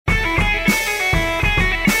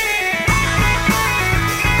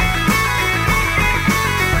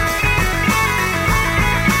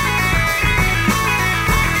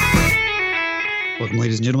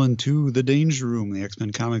gentlemen, to the Danger Room, the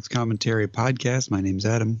X-Men Comics Commentary Podcast. My name's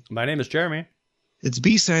Adam. My name is Jeremy. It's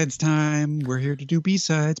B-Sides time. We're here to do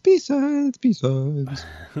B-Sides, B-Sides, B-Sides.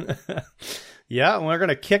 Yeah, we're going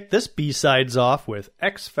to kick this B-Sides off with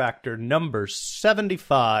X Factor number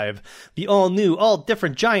 75, the all-new,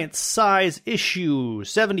 all-different giant size issue,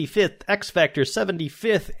 75th X Factor,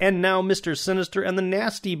 75th, and now Mr. Sinister and the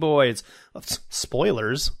Nasty Boys.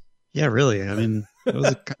 Spoilers. Yeah, really. I mean, it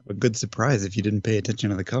was kind of a good surprise if you didn't pay attention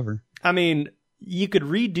to the cover. I mean, you could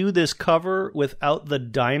redo this cover without the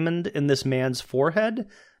diamond in this man's forehead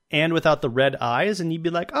and without the red eyes, and you'd be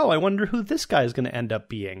like, oh, I wonder who this guy's going to end up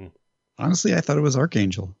being. Honestly, I thought it was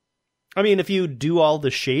Archangel. I mean, if you do all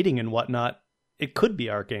the shading and whatnot, it could be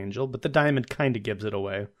Archangel, but the diamond kind of gives it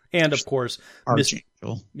away. And, of course,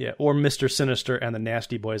 Archangel. Or Mr. Sinister and the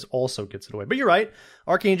Nasty Boys also gets it away. But you're right,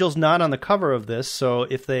 Archangel's not on the cover of this, so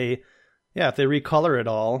if they recolor it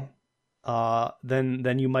all,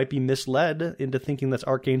 then you might be misled into thinking that's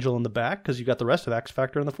Archangel in the back because you got the rest of X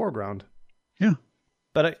Factor in the foreground. Yeah.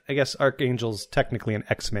 But I guess Archangel's technically an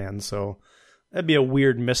X-Man, so that'd be a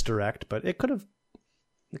weird misdirect, but it could have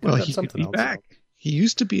done something could be else. Back. He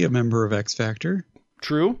used to be a member of X Factor.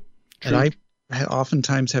 True. And I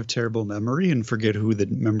oftentimes have terrible memory and forget who the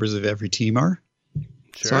members of every team are.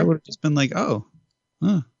 Sure. So I would have just been like,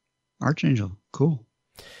 Archangel. Cool.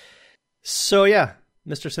 So yeah,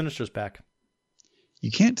 Mr. Sinister's back.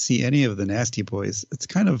 You can't see any of the Nasty Boys. It's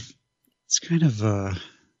kind of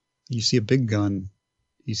you see a big gun,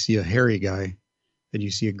 you see a hairy guy, and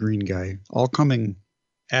you see a green guy, all coming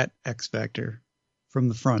at X Factor from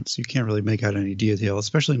the front, so you can't really make out any detail,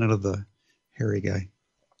 especially none of the hairy guy.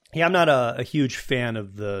 Yeah, I'm not a huge fan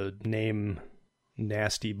of the name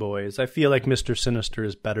Nasty Boys. I feel like Mr. Sinister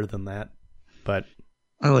is better than that, but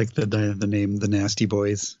I like the name The Nasty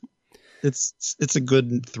Boys. It's a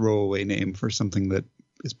good throwaway name for something that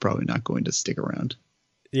is probably not going to stick around.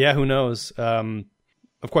 Yeah, who knows?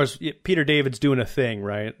 Of course, Peter David's doing a thing,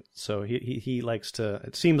 right? So he likes to.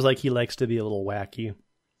 It seems like he likes to be a little wacky.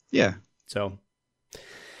 Yeah. So,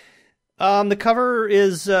 the cover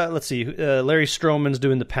is let's see. Larry Stroman's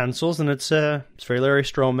doing the pencils, and it's very Larry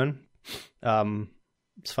Stroman.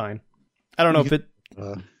 It's fine. I don't know if it.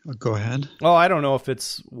 Go ahead. Oh, I don't know if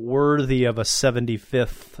it's worthy of a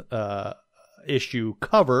 75th issue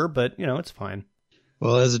cover, but it's fine.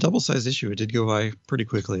 Well, as a double-sized issue, it did go by pretty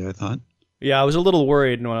quickly, I thought. Yeah, I was a little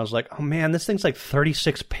worried when I was like, oh man, this thing's like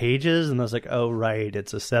 36 pages. And I was like, oh, right,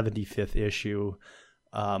 it's a 75th issue.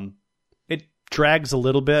 It drags a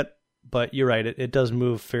little bit, but you're right, it does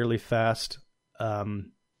move fairly fast.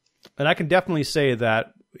 And I can definitely say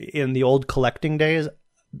that in the old collecting days,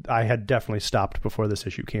 I had definitely stopped before this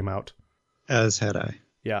issue came out. As had I.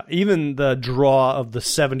 Yeah, even the draw of the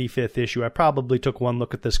 75th issue, I probably took one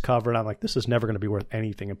look at this cover and I'm like, this is never going to be worth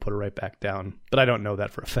anything, and put it right back down. But I don't know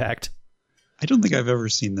that for a fact. I don't think I've ever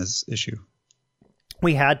seen this issue.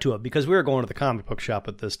 We had to have, because we were going to the comic book shop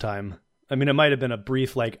at this time. I mean, it might have been a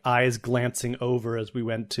brief, eyes glancing over as we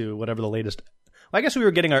went to whatever the latest... Well, I guess we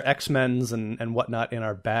were getting our X-Men's and whatnot in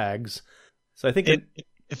our bags. So I think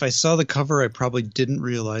if I saw the cover, I probably didn't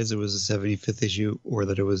realize it was a 75th issue or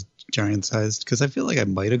that it was giant-sized, because I feel like I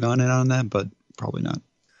might have gone in on that, but probably not.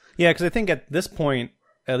 Yeah, because I think at this point,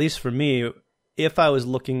 at least for me, if I was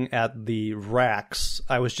looking at the racks,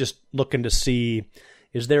 I was just looking to see,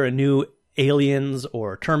 is there a new Aliens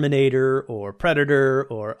or Terminator or Predator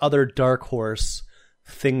or other Dark Horse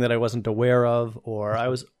thing that I wasn't aware of, or I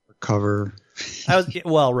was... Cover.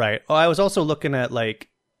 Right. I was also looking at,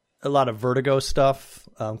 a lot of Vertigo stuff,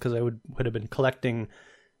 because I would have been collecting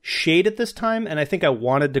Shade at this time, and I think I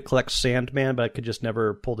wanted to collect Sandman, but I could just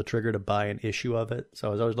never pull the trigger to buy an issue of it. So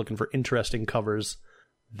I was always looking for interesting covers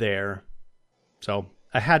there. So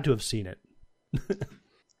I had to have seen it.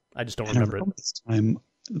 I just don't remember it. This time,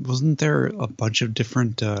 wasn't there a bunch of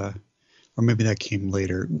different, or maybe that came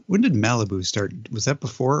later. When did Malibu start? Was that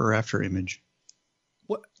before or after Image?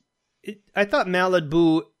 What? I thought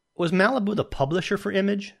was Malibu the publisher for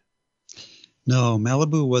Image? No,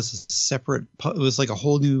 Malibu was a separate. It was like a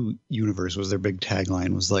whole new universe. Was their big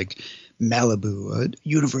tagline? Was like Malibu, a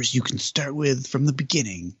universe you can start with from the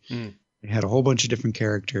beginning. They had a whole bunch of different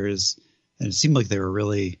characters, and it seemed like they were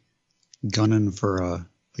really gunning for a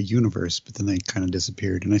universe. But then they kind of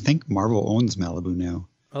disappeared. And I think Marvel owns Malibu now.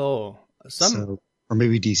 Oh, or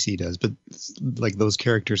maybe DC does. But those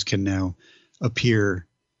characters can now appear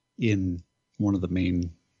in one of the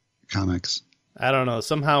main comics. I don't know.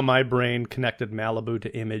 Somehow my brain connected Malibu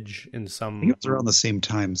to Image in some... I think it was around the same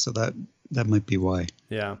time, so that might be why.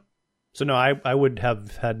 Yeah. So no, I would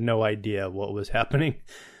have had no idea what was happening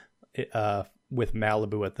with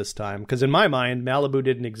Malibu at this time, because in my mind, Malibu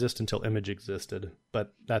didn't exist until Image existed,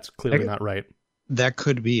 but that's clearly not right. That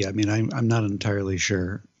could be. I mean, I'm not entirely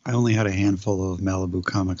sure. I only had a handful of Malibu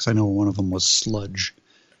comics. I know one of them was Sludge.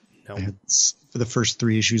 No. I had for the first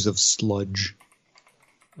 3 issues of Sludge.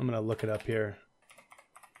 I'm going to look it up here.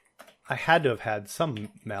 I had to have had some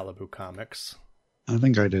Malibu comics. I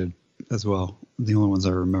think I did as well. The only ones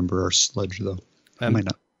I remember are Sludge, though. I might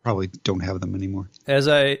not. Probably don't have them anymore.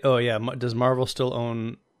 Does Marvel still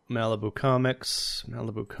own Malibu Comics?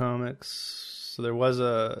 Malibu Comics. So there was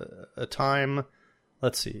a time.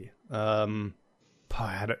 Let's see. I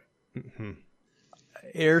had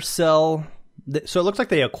Aircell. So it looks like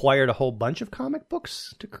they acquired a whole bunch of comic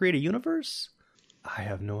books to create a universe. I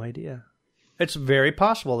have no idea. It's very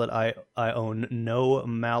possible that I own no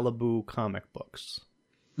Malibu comic books.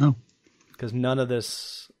 Oh. Because none of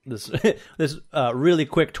this really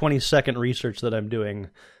quick 20-second research that I'm doing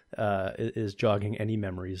is jogging any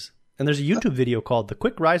memories. And there's a YouTube video called "The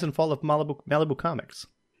Quick Rise and Fall of Malibu Comics."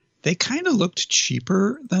 They kind of looked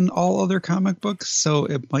cheaper than all other comic books, so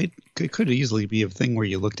it could easily be a thing where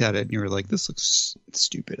you looked at it and you were like, "This looks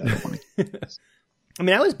stupid. I don't want to." I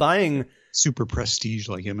mean, I was buying super prestige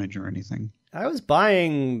like Image or anything. I was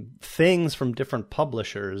buying things from different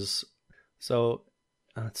publishers. So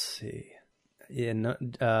let's see.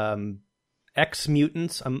 X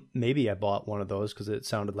Mutants. Maybe I bought one of those because it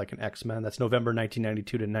sounded like an X-Men. That's November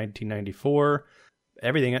 1992 to 1994.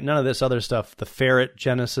 Everything, none of this other stuff. The Ferret,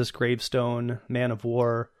 Genesis, Gravestone, Man of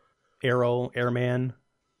War, Arrow, Airman.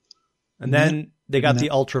 And then they got the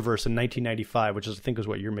Ultraverse in 1995, which I think is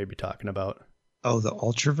what you're maybe talking about. Oh, the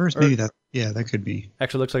Ultraverse? Maybe that could be.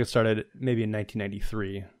 Actually, it looks like it started maybe in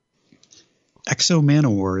 1993. Exo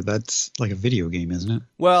Manowar, that's like a video game, isn't it?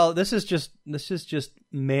 Well, this is just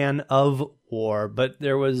Man of War, but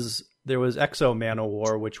there was Exo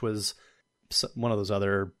Manowar, which was one of those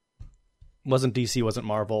other. Wasn't DC, wasn't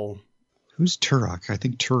Marvel. Who's Turok? I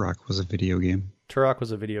think Turok was a video game. Turok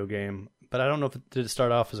was a video game, but I don't know if did it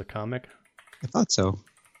start off as a comic. I thought so.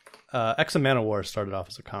 Exo Manowar started off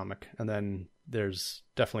as a comic, and then there's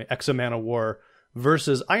definitely Exo Manowar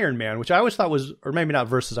versus Iron Man, which I always thought was, or maybe not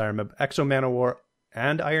versus Iron Man, but Exo Manowar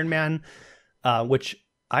and Iron Man, which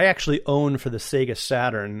I actually own for the Sega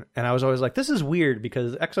Saturn, and I was always like, this is weird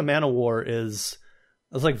because Exo Manowar it's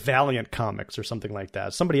like Valiant Comics or something like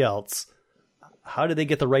that. Somebody else. How did they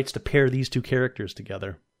get the rights to pair these two characters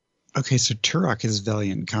together? Okay, so Turok is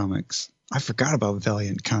Valiant Comics. I forgot about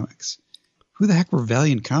Valiant Comics. Who the heck were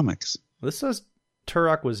Valiant Comics? This says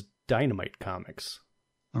Turok was Dynamite Comics.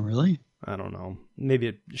 Oh, really? I don't know. Maybe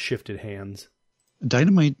it shifted hands.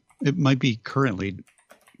 Dynamite, it might be currently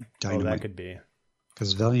Dynamite. Oh, that could be.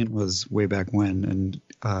 Because Valiant was way back when, and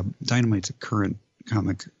Dynamite's a current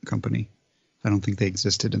comic company. I don't think they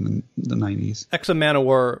existed in the 90s. Exo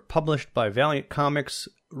Manowar, published by Valiant Comics,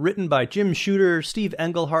 written by Jim Shooter, Steve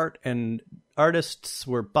Englehart, and artists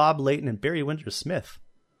were Bob Layton and Barry Windsor Smith.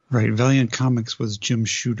 Right, Valiant Comics was Jim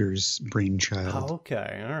Shooter's brainchild. Oh,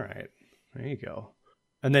 okay, all right. There you go.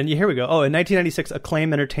 And then here we go. Oh, in 1996,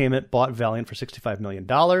 Acclaim Entertainment bought Valiant for $65 million.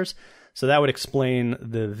 So that would explain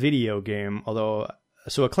the video game.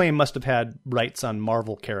 So Acclaim must have had rights on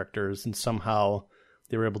Marvel characters, and somehow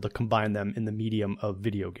they were able to combine them in the medium of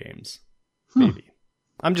video games. Maybe.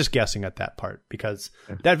 I'm just guessing at that part because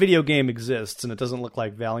that video game exists, and it doesn't look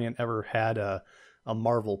like Valiant ever had a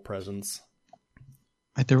Marvel presence.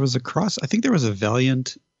 I think there was a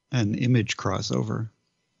Valiant and Image crossover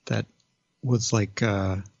that was like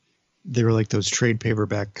they were like those trade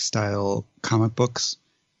paperback style comic books,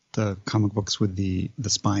 the comic books with the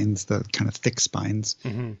spines, the kind of thick spines.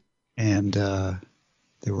 Mm-hmm. And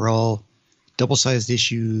they were all double-sized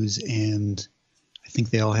issues, and I think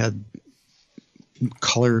they all had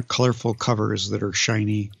colorful covers that are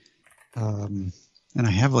shiny. And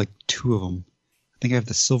I have like 2 of them. I think I have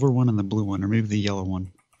the silver one and the blue one, or maybe the yellow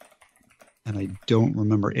one. And I don't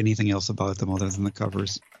remember anything else about them other than the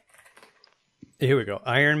covers. Here we go.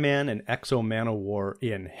 Iron Man and Exo Manowar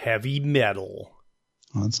in heavy metal.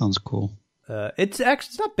 Oh, that sounds cool. It's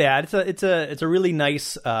not bad. It's a really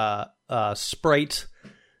nice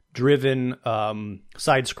sprite-driven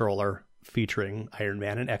side scroller featuring Iron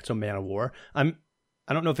Man and Exo Manowar.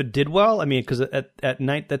 I don't know if it did well. I mean, because at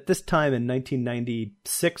this time in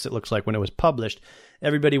 1996, it looks like when it was published,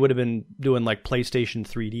 everybody would have been doing like PlayStation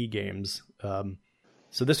 3D games.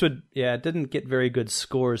 So this it didn't get very good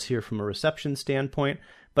scores here from a reception standpoint.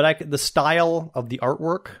 But the style of the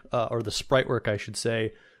artwork, or the sprite work, I should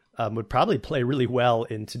say, would probably play really well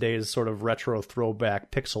in today's sort of retro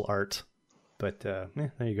throwback pixel art. But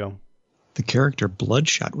there you go. The character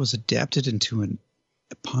Bloodshot was adapted into an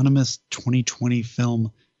eponymous 2020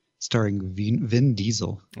 film starring Vin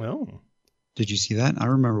Diesel. Oh. Did you see that? I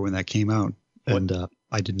remember when that came out, and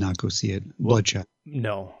I did not go see it. Bloodshot.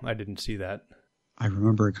 No, I didn't see that. I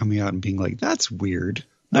remember it coming out and being like, "That's weird.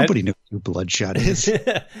 Nobody knows who Bloodshot is."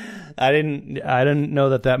 I didn't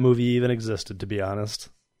know that movie even existed, to be honest.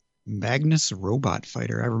 Magnus Robot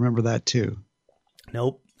Fighter. I remember that too.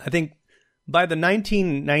 Nope. I think by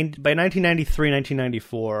 1993,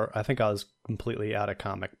 1994, I think I was completely out of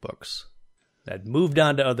comic books. I'd moved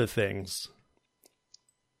on to other things.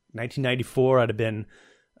 1994, I'd have been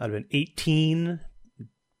 18,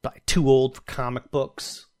 but too old for comic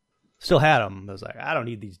books. Still had them. I was like, I don't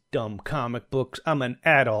need these dumb comic books. I'm an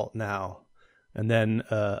adult now. And then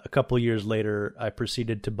a couple of years later, I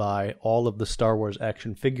proceeded to buy all of the Star Wars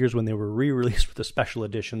action figures when they were re-released with the special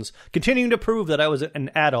editions, continuing to prove that I was an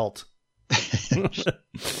adult.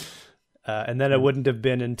 And then it wouldn't have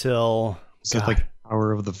been until... So like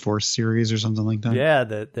Power of the Force series or something like that?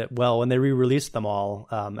 Yeah, well, when they re-released them all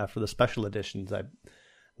after the special editions, I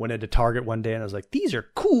went into Target one day and I was like, these are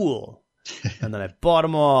cool. And then I bought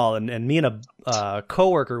them all. And me and a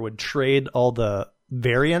coworker would trade all the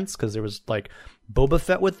variants because there was like Boba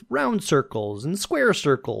Fett with round circles and square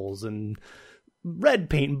circles and red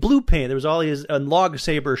paint and blue paint. There was all these log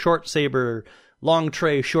saber, short saber, long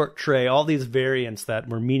tray, short tray, all these variants that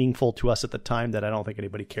were meaningful to us at the time that I don't think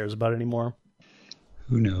anybody cares about anymore.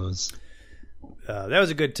 Who knows? That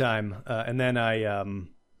was a good time. And then I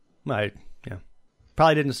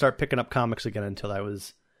probably didn't start picking up comics again until I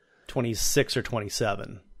was 26 or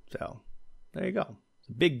 27. So there you go.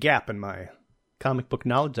 A big gap in my comic book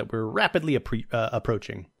knowledge that we're rapidly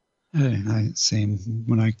approaching. Same.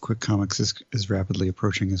 When I quit comics is rapidly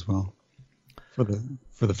approaching as well.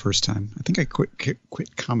 For the first time, I think I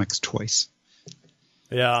quit comics twice.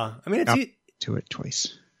 Yeah, I mean, to it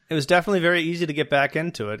twice. It was definitely very easy to get back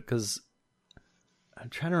into it because I'm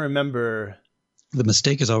trying to remember. The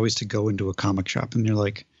mistake is always to go into a comic shop and you're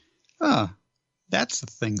like, that's the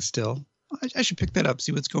thing still. I should pick that up,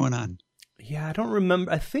 see what's going on. Yeah, I don't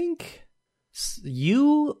remember. I think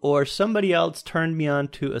you or somebody else turned me on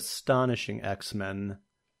to Astonishing X-Men.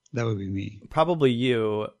 That would be me. Probably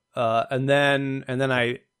you. And then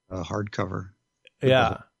I... hardcover.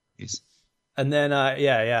 Yeah. And then,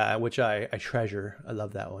 which I treasure. I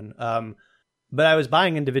love that one. But I was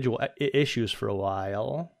buying individual issues for a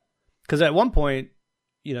while. Because at one point,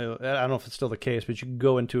 I don't know if it's still the case, but you could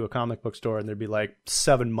go into a comic book store and there'd be like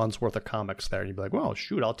 7 months worth of comics there. And you'd be like, well,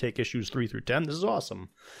 shoot, I'll take issues 3 through 10. This is awesome.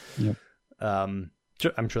 Yep.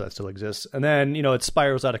 I'm sure that still exists. And then, it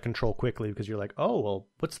spirals out of control quickly because you're like, oh, well,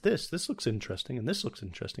 what's this? This looks interesting, and this looks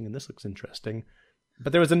interesting, and this looks interesting.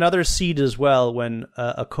 But there was another seed as well when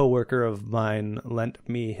a coworker of mine lent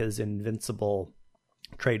me his Invincible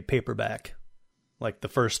trade paperback, like the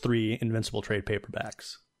first 3 Invincible trade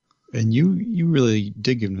paperbacks. And you really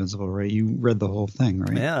dig Invincible, right? You read the whole thing,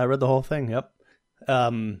 right? Yeah, I read the whole thing, yep.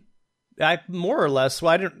 I more or less.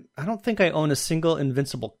 Well, I don't think I own a single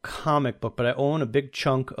Invincible comic book, but I own a big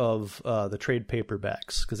chunk of the trade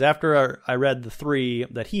paperbacks. Because after I read the 3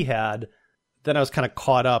 that he had, then I was kind of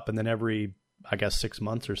caught up, and then every, I guess, 6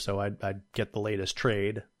 months or so, I'd get the latest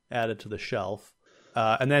trade added to the shelf.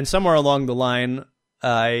 And then somewhere along the line,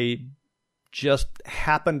 I just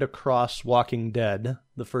happened across Walking Dead,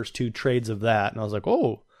 the first 2 trades of that, and I was like,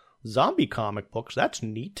 oh, zombie comic books, that's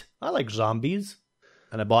neat. I like zombies.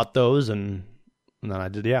 And I bought those, and then I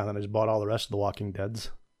just bought all the rest of the Walking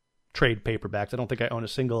Dead's trade paperbacks. I don't think I own a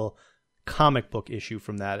single comic book issue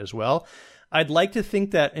from that as well. I'd like to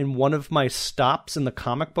think that in one of my stops in the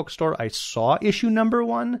comic book store, I saw issue number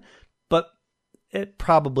 1, but it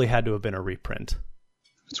probably had to have been a reprint.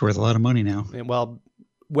 It's worth a lot of money now. Well,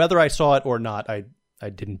 whether I saw it or not, I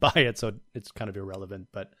didn't buy it, so it's kind of irrelevant,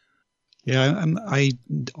 but... Yeah, I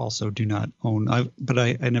also do not own, but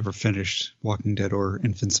I never finished Walking Dead or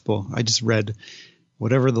Invincible. I just read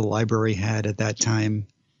whatever the library had at that time,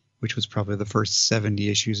 which was probably the first 70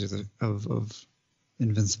 issues of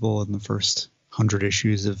Invincible and the first 100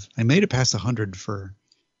 issues of. I made it past 100 for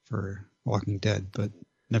Walking Dead, but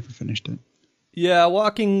never finished it. Yeah,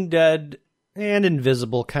 Walking Dead and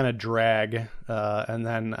Invisible kind of drag, and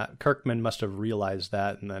then Kirkman must have realized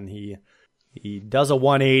that, and then he does a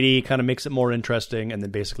 180, kind of makes it more interesting, and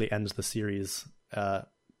then basically ends the series,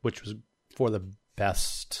 which was for the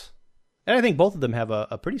best. And I think both of them have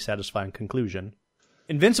a pretty satisfying conclusion.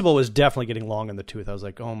 Invincible was definitely getting long in the tooth. I was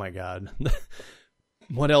like, oh my God.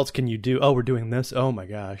 What else can you do? Oh, we're doing this? Oh my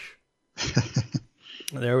gosh.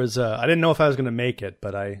 There was, I didn't know if I was going to make it,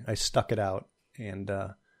 but I stuck it out. And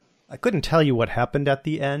I couldn't tell you what happened at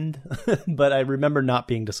the end, but I remember not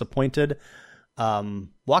being disappointed.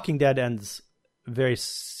 Walking Dead ends very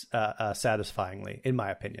satisfyingly, in my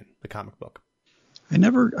opinion, the comic book.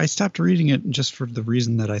 I stopped reading it just for the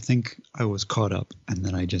reason that I think I was caught up, and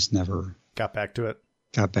then I just never got back to it.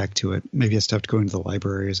 Maybe I stopped going to the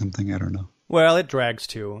library or something. I don't know. Well, it drags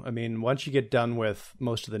too. I mean, once you get done with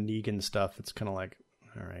most of the Negan stuff, it's kind of like,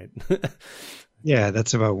 all right. Yeah,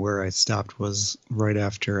 that's about where I stopped, was right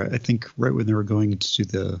after, I think right when they were going to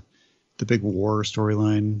do the big war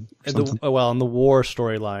storyline. In the war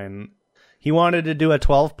storyline, he wanted to do a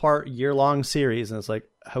 12-part year-long series, and it's like,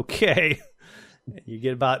 okay. You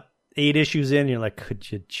get about 8 issues in, and you're like,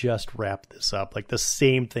 could you just wrap this up? Like, the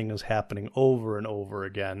same thing is happening over and over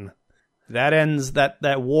again.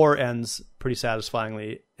 That war ends pretty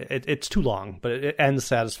satisfyingly. It's too long, but it ends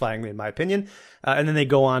satisfyingly, in my opinion. And then they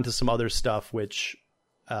go on to some other stuff, which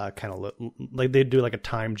kind of like they do like a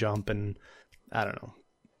time jump, and I don't know.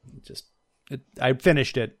 I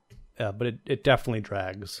finished it, but it definitely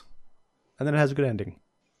drags. And then it has a good ending.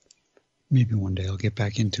 Maybe one day I'll get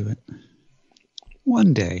back into it.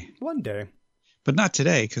 One day. But not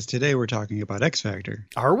today, because today we're talking about X Factor.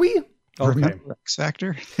 Are we? Okay. Remember X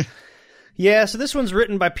Factor? Yeah, so this one's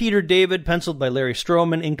written by Peter David, penciled by Larry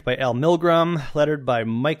Stroman, inked by Al Milgrom, lettered by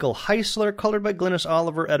Michael Heisler, colored by Glynis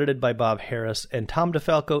Oliver, edited by Bob Harris, and Tom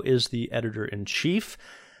DeFalco is the editor-in-chief.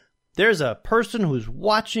 There's a person who's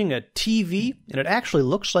watching a TV, and it actually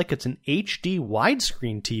looks like it's an HD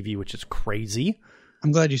widescreen TV, which is crazy.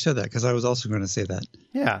 I'm glad you said that, because I was also going to say that.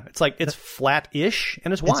 Yeah, it's like it's flat-ish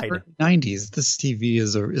and it's wide. It's 90s. This TV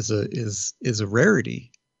is a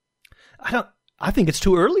rarity. I think it's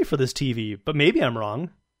too early for this TV, but maybe I'm wrong.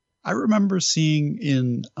 I remember seeing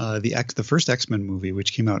in the first X-Men movie,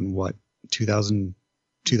 which came out in what, 2000?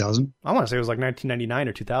 I want to say it was like 1999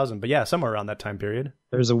 or 2000, but yeah, somewhere around that time period.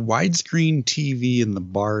 There's a widescreen TV in the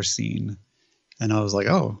bar scene, and I was like,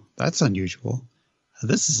 oh, that's unusual.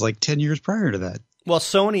 This is like 10 years prior to that. Well,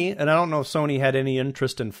 Sony, and I don't know if Sony had any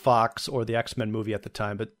interest in Fox or the X-Men movie at the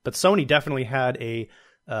time, but Sony definitely had a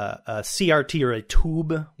CRT or a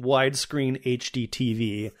tube widescreen HD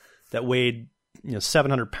TV that weighed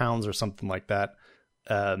 700 pounds or something like that,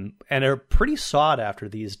 and are pretty sought after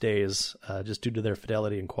these days, just due to their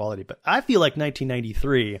fidelity and quality. But I feel like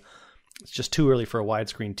 1993, it's just too early for a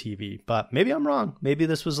widescreen TV. But maybe I'm wrong. Maybe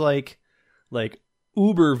this was like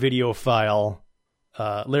Uber video file.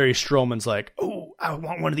 Larry Stroman's like, oh, I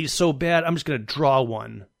want one of these so bad, I'm just going to draw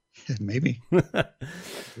one. Maybe.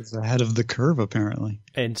 It's ahead of the curve, apparently.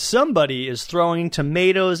 And somebody is throwing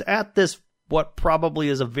tomatoes at this, what probably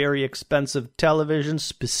is a very expensive television,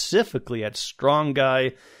 specifically at Strong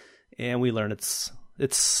Guy, and we learn it's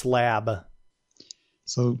Slab.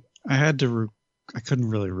 So I couldn't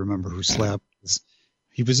really remember who Slab was.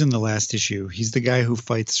 He was in the last issue. He's the guy who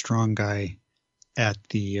fights Strong Guy at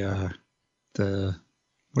the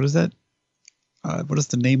what is that? What is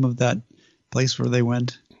the name of that place where they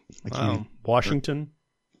went? Washington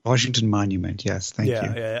Monument. Yes, thank you.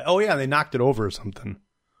 Yeah. Oh, yeah, they knocked it over or something.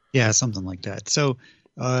 Yeah, something like that. So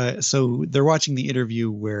they're watching the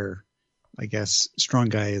interview where I guess Strong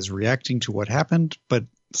Guy is reacting to what happened, but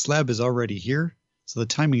Slab is already here, so the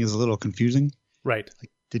timing is a little confusing. Right.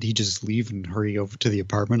 Like, did he just leave and hurry over to the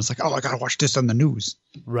apartment? It's like, oh, I gotta watch this on the news.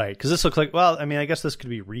 Right, because this looks like, well, I mean, I guess this could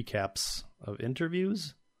be recaps of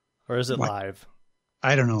interviews, or is it live?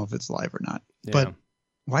 I don't know if it's live or not. Yeah. But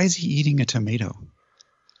why is he eating a tomato?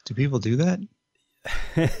 Do people do that?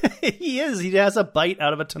 He is. He has a bite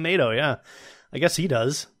out of a tomato, yeah. I guess he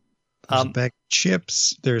does. There's a bag of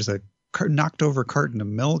chips. There's a knocked over carton of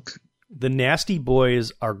milk. The Nasty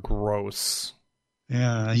Boys are gross.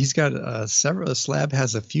 Yeah, he's got several. Slab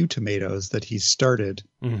has a few tomatoes that he started.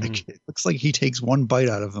 Mm-hmm. Like, it looks like he takes one bite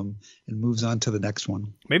out of them and moves on to the next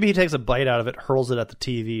one. Maybe he takes a bite out of it, hurls it at the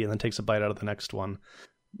TV, and then takes a bite out of the next one.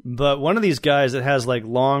 But one of these guys that has like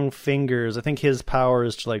long fingers, I think his power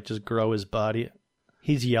is to like just grow his body.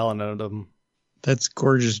 He's yelling at him. That's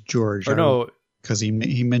Gorgeous George. Or no, because he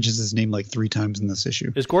mentions his name like 3 times in this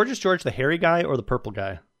issue. Is Gorgeous George the hairy guy or the purple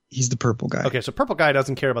guy? He's the purple guy. Okay, so purple guy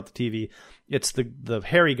doesn't care about the TV. It's the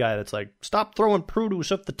hairy guy that's like, stop throwing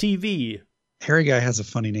produce at the TV. Hairy guy has a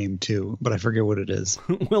funny name too, but I forget what it is.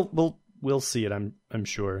 We'll see it. I'm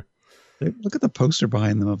sure. Look at the poster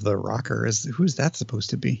behind them of the rocker. Who's that supposed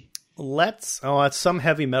to be? It's some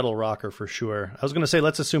heavy metal rocker for sure. I was going to say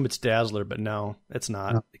let's assume it's Dazzler, but no, it's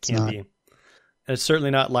not. No, it can't be. And it's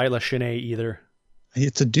certainly not Lila Cheney either.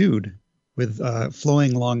 It's a dude with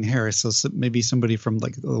flowing long hair, so maybe somebody from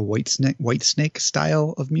like the White Snake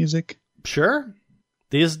style of music. Sure.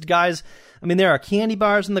 These guys, I mean, there are candy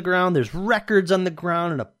bars on the ground, there's records on the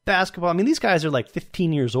ground, and a basketball. I mean, these guys are like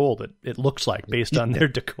 15 years old, it looks like, based on their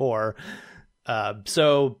decor.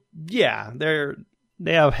 So yeah,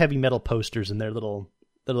 they have heavy metal posters in their little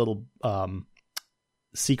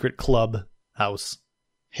secret club house.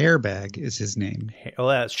 Hairbag is his name.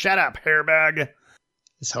 Oh, shut up, Hairbag.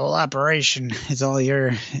 This whole operation is all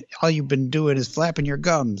you've been doing is flapping your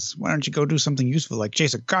gums. Why don't you go do something useful like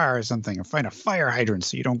chase a car or something, or find a fire hydrant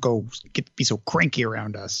so you don't be so cranky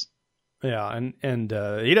around us. Yeah, and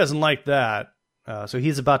he doesn't like that. So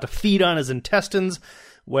he's about to feed on his intestines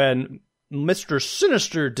when Mr.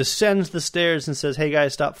 Sinister descends the stairs and says, "Hey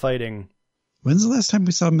guys, stop fighting." When's the last time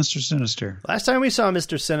we saw Mr. Sinister? Last time we saw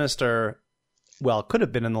Mr. Sinister, well, it could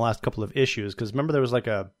have been in the last couple of issues, because remember there was like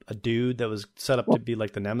a dude that was set up to be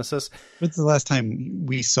like the nemesis. When's the last time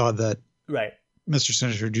we saw that right. Mr.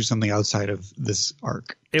 Sinister do something outside of this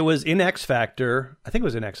arc? It was in X Factor. I think it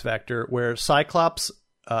was in X Factor, where Cyclops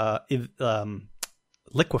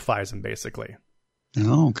liquefies him, basically.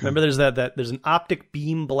 Oh, okay. Remember there's an optic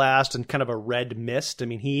beam blast and kind of a red mist. I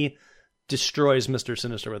mean, he destroys Mr.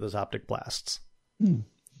 Sinister with his optic blasts.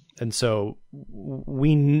 And so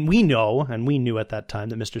we know, and we knew at that time,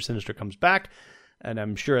 that Mr. Sinister comes back, and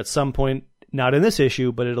I'm sure at some point, not in this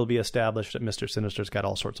issue, but it'll be established that Mr. Sinister's got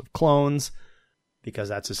all sorts of clones, because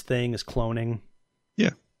that's his thing, is cloning.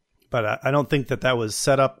 Yeah. But I don't think that was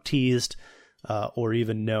set up, teased, or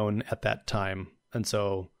even known at that time. And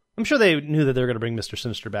so I'm sure they knew that they were going to bring Mr.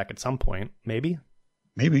 Sinister back at some point. Maybe.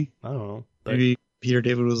 I don't know. But maybe Peter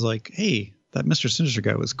David was like, hey, that Mr. Sinister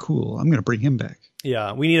guy was cool. I'm going to bring him back.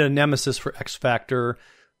 Yeah, we need a nemesis for X Factor.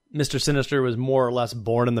 Mr. Sinister was more or less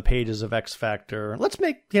born in the pages of X Factor. Let's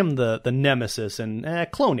make him the nemesis, and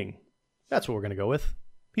cloning. That's what we're going to go with.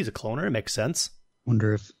 He's a cloner. It makes sense.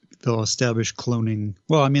 Wonder if they'll establish cloning.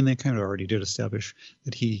 Well, I mean, they kind of already did establish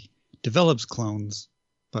that he develops clones,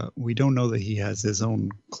 but we don't know that he has his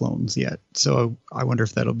own clones yet. So I wonder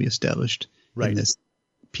if that'll be established in this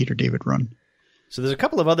Peter David run. So there's a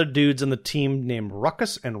couple of other dudes on the team named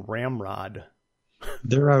Ruckus and Ramrod.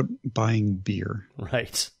 They're out buying beer.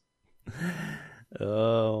 Right.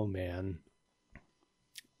 Oh, man.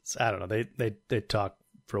 So, I don't know. They talk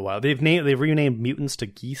for a while. They've renamed mutants to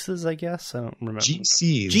geeses, I guess. I don't remember.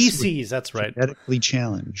 GCs, that's right. Genetically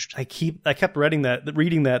challenged. I kept reading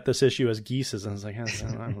that this issue as geeses, and I was like,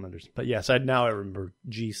 I don't understand. But yes, now I remember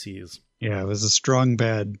GCs. Yeah, it was a strong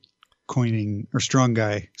bad coining, or strong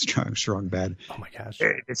guy. Strong bad. Oh my gosh.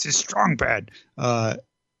 Hey, it's a strong bad.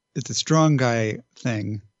 It's a strong guy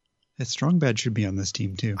thing. That strong bad should be on this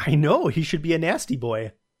team too. I know, he should be a nasty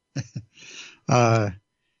boy.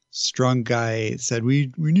 Strong guy said,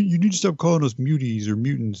 you need to stop calling us muties or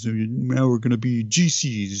mutants. Now we're going to be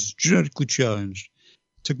GCs, genetically challenged.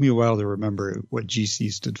 It took me a while to remember what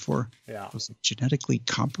GC stood for. Yeah. Was it genetically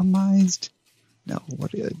compromised? No,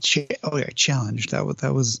 challenged.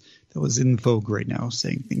 That was in vogue right now,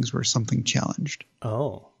 saying things were something challenged.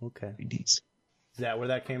 Oh, okay. Is that where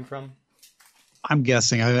that came from? I'm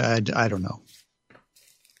guessing. I don't know.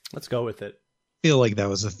 Let's go with it. Feel like that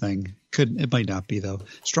was a thing. It might not be though.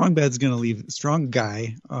 Strong bad's gonna leave. Strong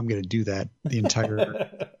guy. I'm gonna do that the entire.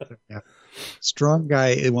 Yeah. Strong guy.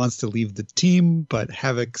 It wants to leave the team, but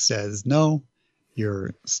Havoc says no.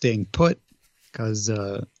 You're staying put because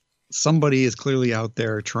somebody is clearly out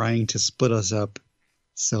there trying to split us up.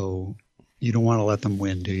 So you don't want to let them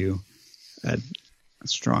win, do you? A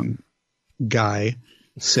strong guy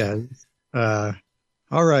says, "All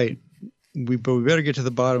right." But we better get to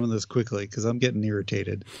the bottom of this quickly because I'm getting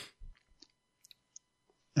irritated.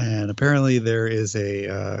 And apparently there is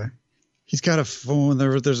he's got a phone.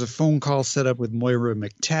 There's a phone call set up with Moira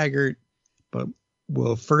McTaggart, but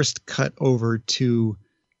we'll first cut over to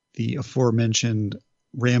the aforementioned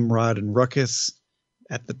Ramrod and Ruckus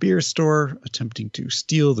at the beer store attempting to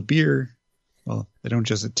steal the beer. Well, they don't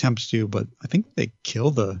just attempt to, but I think they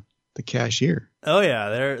kill the cashier. Oh yeah,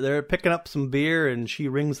 they're picking up some beer, and she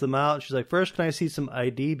rings them out. She's like, first, can I see some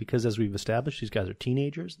ID? Because as we've established, these guys are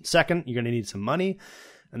teenagers. Second, you're going to need some money.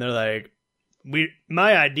 And they're like,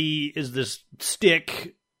 my ID is this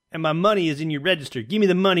stick, and my money is in your register. Give me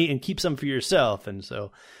the money and keep some for yourself. And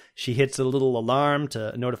so she hits a little alarm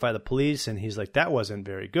to notify the police, and he's like, that wasn't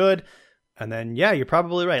very good. And then, yeah, you're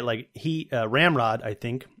probably right. Like Ramrod, I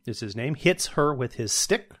think is his name, hits her with his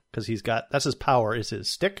stick because that's his power, is his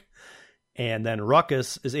stick. And then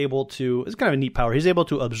Ruckus is able to, it's kind of a neat power. He's able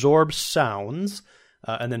to absorb sounds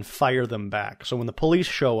and then fire them back. So when the police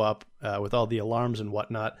show up with all the alarms and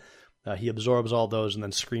whatnot, he absorbs all those and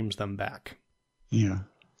then screams them back. Yeah.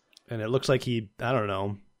 And it looks like he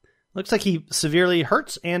severely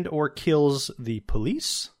hurts and or kills the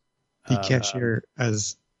police. The cashier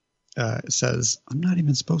says, I'm not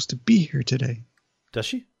even supposed to be here today. Does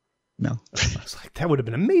she? No. I was like, that would have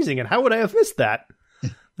been amazing. And how would I have missed that?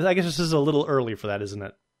 I guess this is a little early for that, isn't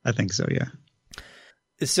it? I think so, yeah.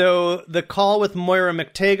 So the call with Moira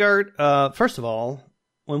McTaggart. First of all,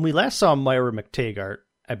 when we last saw Moira McTaggart,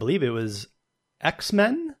 I believe it was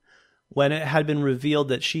X-Men, when it had been revealed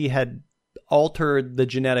that she had altered the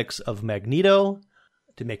genetics of Magneto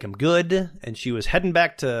to make him good, and she was heading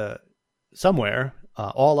back to somewhere,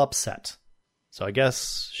 all upset. So I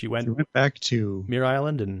guess she went back to Mir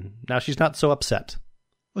Island, and now she's not so upset.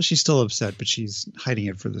 Well, she's still upset, but she's hiding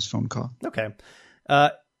it for this phone call. Okay.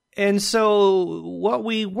 And so what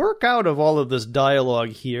we work out of all of this dialogue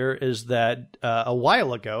here is that a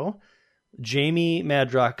while ago, Jamie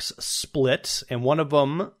Madrox split, and one of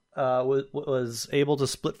them was able to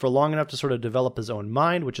split for long enough to sort of develop his own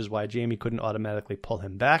mind, which is why Jamie couldn't automatically pull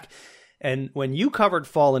him back. And when you covered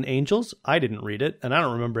Fallen Angels, I didn't read it, and I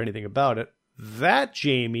don't remember anything about it. That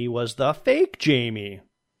Jamie was the fake Jamie.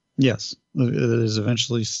 Yes. It is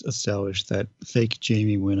eventually established that fake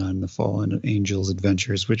Jamie went on the Fallen Angels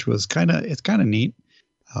adventures, which was kind of neat.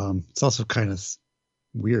 It's also kind of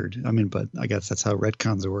weird. I mean, but I guess that's how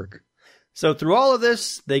retcons work. So through all of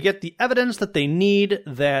this, they get the evidence that they need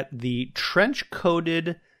that the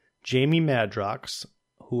trench-coated Jamie Madrox,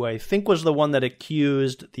 who I think was the one that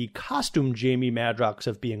accused the costume Jamie Madrox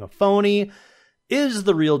of being a phony, is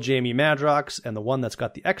the real Jamie Madrox, and the one that's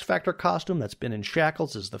got the X-Factor costume that's been in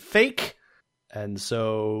shackles is the fake. And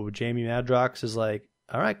so Jamie Madrox is like,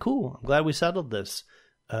 all right, cool. I'm glad we settled this.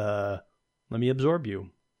 Let me absorb you.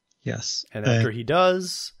 Yes. And after he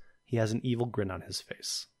does, he has an evil grin on his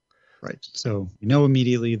face. Right. So you know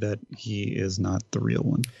immediately that he is not the real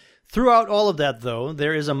one. Throughout all of that, though,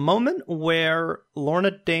 there is a moment where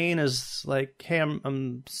Lorna Dane is like, hey,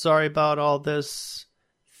 I'm sorry about all this.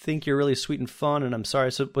 Think you're really sweet and fun, and I'm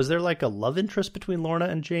sorry. So was there like a love interest between Lorna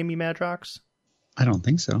and Jamie Madrox? I don't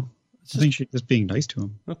think so. I think she's just being nice to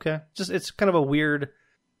him. Okay. It's kind of a weird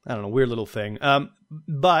little thing.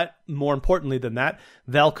 But more importantly than that,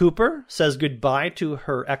 Val Cooper says goodbye to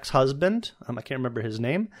her ex-husband. I can't remember his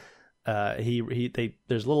name. There's a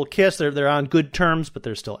little kiss. They're on good terms, but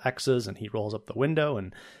they're still exes, and he rolls up the window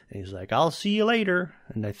and he's like, I'll see you later.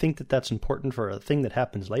 And I think that's important for a thing that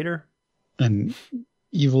happens later. And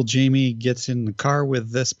evil Jamie gets in the car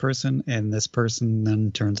with this person, and this person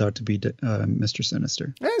then turns out to be Mr. Sinister.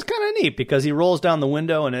 And it's kind of neat because he rolls down the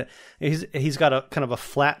window, and he's got a kind of a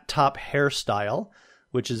flat top hairstyle,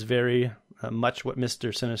 which is very much what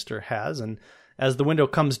Mr. Sinister has. And as the window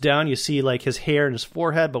comes down, you see like his hair and his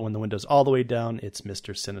forehead, but when the window's all the way down, it's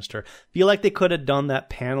Mr. Sinister. Feel like they could have done that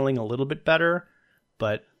paneling a little bit better,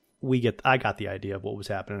 but I got the idea of what was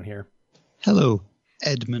happening here. Hello,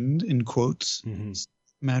 Edmund, in quotes. Mm-hmm.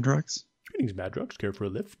 Madrox. Greetings, Madrox. Care for a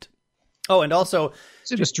lift? Oh, and also...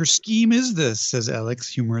 Sinister scheme is this, says Alex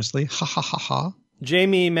humorously. Ha ha ha ha.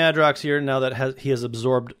 Jamie Madrox here, now that he has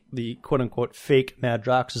absorbed the quote-unquote fake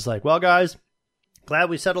Madrox, is like, well, guys,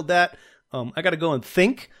 glad we settled that. I got to go and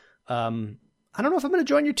think. I don't know if I'm going to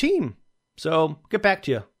join your team. So get back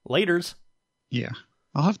to you. Laters. Yeah,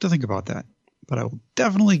 I'll have to think about that. But I will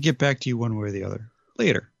definitely get back to you one way or the other.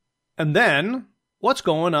 Later. And then, what's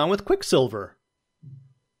going on with Quicksilver?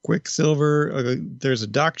 Quicksilver, there's a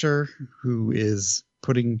doctor who is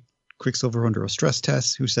putting Quicksilver under a stress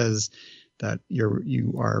test who says that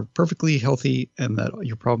you are perfectly healthy and that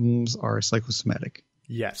your problems are psychosomatic.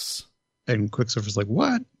 Yes. And Quicksilver's like,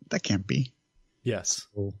 what? That can't be. Yes.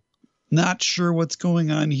 So, not sure what's going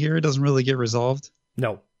on here. It doesn't really get resolved.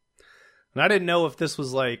 No. And I didn't know if this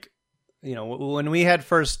was like, when we had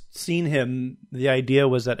first seen him, the idea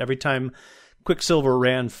was that every time Quicksilver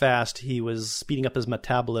ran fast, he was speeding up his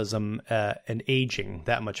metabolism and aging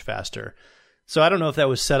that much faster. So I don't know if that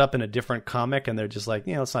was set up in a different comic and they're just like,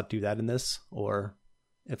 let's not do that in this, or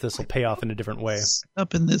if this will pay off in a different way.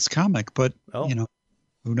 Up in this comic, but, who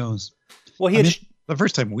knows? Well, the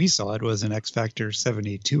first time we saw it was in X Factor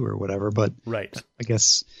 72 or whatever, but right. I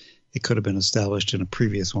guess it could have been established in a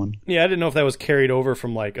previous one. Yeah, I didn't know if that was carried over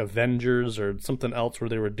from like Avengers or something else where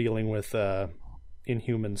they were dealing with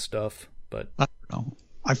Inhuman stuff. But I don't know.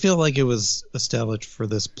 I feel like it was established for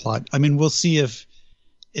this plot. I mean, we'll see if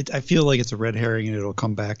I feel like it's a red herring and it'll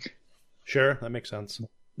come back. Sure, that makes sense.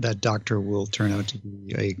 That doctor will turn out to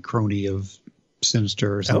be a crony of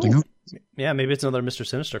Sinister or something. Oh. Yeah, maybe it's another Mr.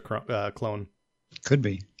 Sinister clone. Could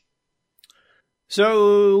be.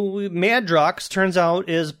 So Madrox turns out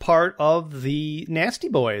is part of the Nasty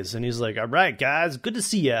Boys, and he's like, all right, guys, good to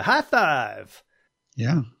see you. High five.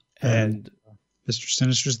 Yeah. And Mr.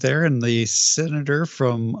 Sinister's there, and the senator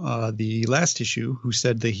from the last issue who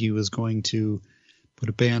said that he was going to put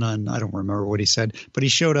a ban on, I don't remember what he said, but he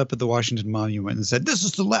showed up at the Washington Monument and said, "This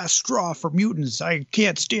is the last straw for mutants. I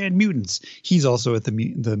can't stand mutants." He's also at the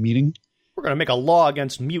meeting. We're going to make a law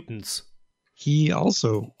against mutants. He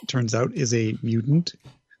also, turns out, is a mutant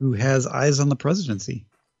who has eyes on the presidency.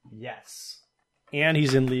 Yes. And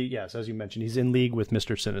he's in league, yes, as you mentioned, he's in league with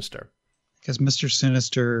Mr. Sinister. Because Mr.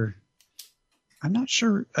 Sinister, I'm not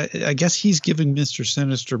sure, I guess he's giving Mr.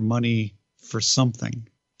 Sinister money for something.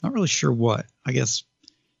 Not really sure what. I guess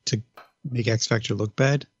to make X Factor look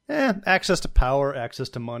bad. Access to power, access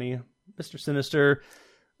to money. Mr. Sinister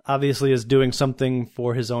obviously is doing something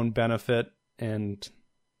for his own benefit, and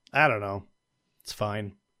I don't know. It's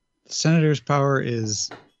fine. The Senator's power is,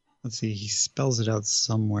 let's see, he spells it out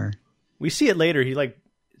somewhere. We see it later. He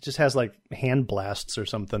just has hand blasts or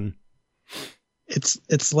something.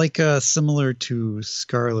 It's like similar to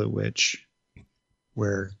Scarlet Witch,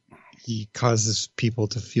 where he causes people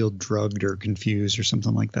to feel drugged or confused or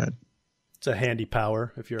something like that. It's a handy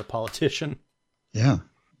power if you're a politician. Yeah.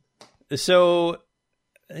 So,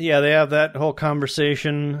 yeah, they have that whole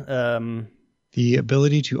conversation. The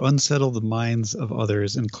ability to unsettle the minds of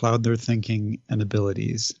others and cloud their thinking and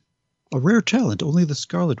abilities. A rare talent, only the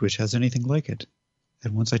Scarlet Witch has anything like it.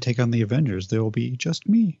 And once I take on the Avengers, there will be just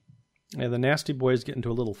me. Yeah, the Nasty Boys get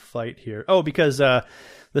into a little fight here. Oh, because the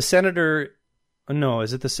Senator... No,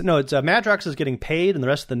 is it the... No, it's Madrox is getting paid, and the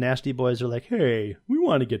rest of the Nasty Boys are like, hey, we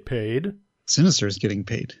want to get paid. Sinister is getting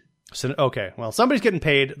paid. Okay, well, somebody's getting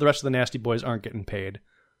paid. The rest of the Nasty Boys aren't getting paid.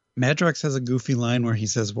 Madrox has a goofy line where he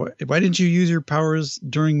says, why didn't you use your powers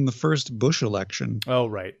during the first Bush election? Oh,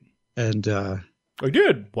 right. And, I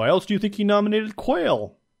did. Why else do you think he nominated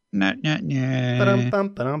Quail? Nah.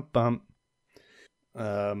 Ba-dum-bum.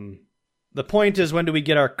 The point is, when do we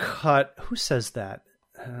get our cut? Who says that?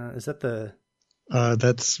 Is that the...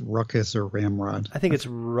 that's Ruckus or Ramrod. I think it's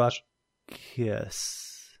Ruckus.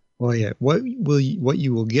 Well, yeah. What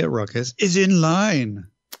you will get, Ruckus, is in line.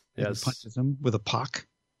 Yes. He punches him with a pock.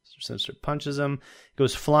 Sinister punches him.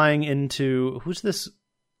 Goes flying into... Who's this?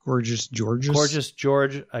 Gorgeous George. Gorgeous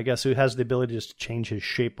George, I guess, who has the ability just to change his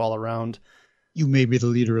shape all around. You may be the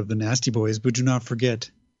leader of the Nasty Boys, but do not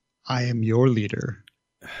forget, I am your leader.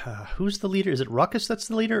 Who's the leader? Is it Ruckus that's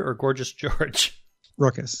the leader or Gorgeous George?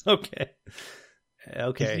 Ruckus. Okay.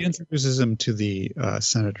 He introduces him to the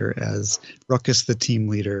senator as Ruckus, the team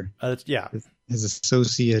leader. Yeah. His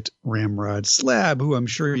associate, Ramrod Slab, who I'm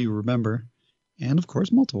sure you remember. And, of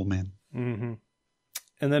course, Multiple Man. Mm-hmm.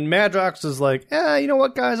 And then Madrox is like, you know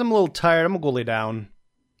what, guys? I'm a little tired. I'm going to go lay down.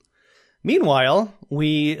 Meanwhile,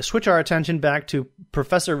 we switch our attention back to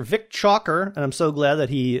Professor Vic Chalker, and I'm so glad that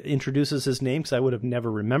he introduces his name because I would have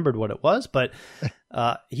never remembered what it was. But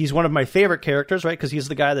he's one of my favorite characters, right? Because he's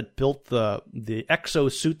the guy that built the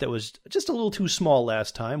exo suit that was just a little too small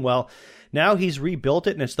last time. Well, now he's rebuilt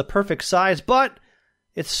it, and it's the perfect size, but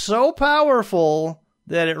it's so powerful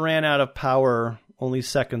that it ran out of power only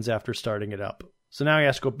seconds after starting it up. So now he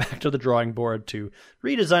has to go back to the drawing board to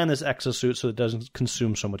redesign this exosuit so it doesn't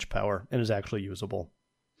consume so much power and is actually usable.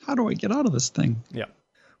 How do I get out of this thing? Yeah.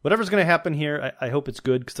 Whatever's going to happen here, I hope it's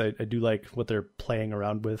good because I do like what they're playing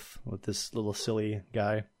around with this little silly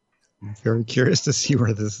guy. I'm very curious to see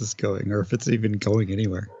where this is going or if it's even going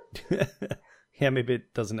anywhere. Yeah, maybe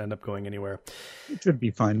it doesn't end up going anywhere. It should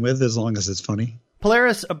be fine with as long as it's funny.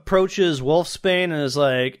 Polaris approaches Wolfsbane and is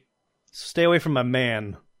like, stay away from my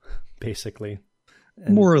man, basically.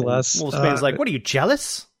 More or less. Wolfsbane's like, what are you,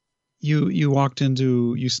 jealous? You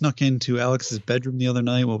snuck into Alex's bedroom the other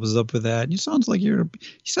night. What was up with that? You sounds like you're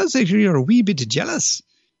a wee bit jealous.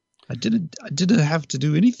 I didn't have to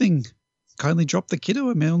do anything. Kindly drop the kiddo.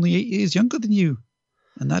 I'm only 8 years younger than you.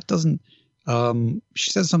 And that doesn't,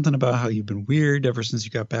 she says something about how you've been weird ever since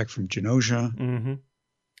you got back from Genosha. Mm-hmm.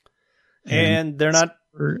 And they're not,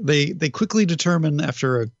 they quickly determine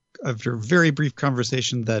after a very brief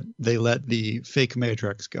conversation that they let the fake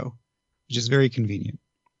Madrox go, which is very convenient.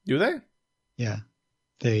 Do they? Yeah.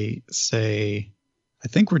 They say, I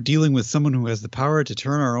think we're dealing with someone who has the power to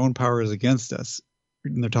turn our own powers against us.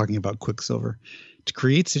 And they're talking about Quicksilver. To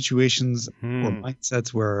create situations or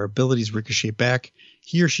mindsets where our abilities ricochet back.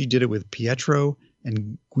 He or she did it with Pietro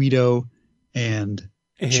and Guido and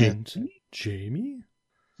Jamie?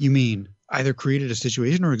 You mean either created a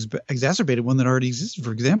situation or exacerbated one that already existed?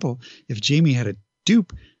 For example, if Jamie had a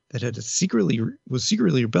dupe that was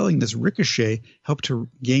secretly rebelling, this Ricochet helped to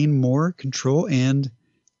gain more control, and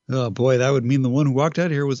oh boy, that would mean the one who walked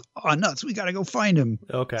out here was nuts. We got to go find him.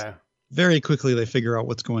 Okay. Very quickly they figure out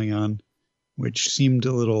what's going on, which seemed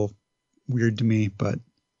a little weird to me, but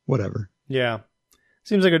whatever. Yeah.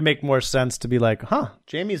 Seems like it would make more sense to be like,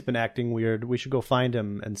 Jamie's been acting weird. We should go find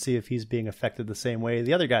him and see if he's being affected the same way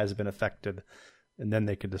the other guys have been affected. And then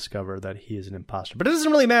they could discover that he is an imposter. But it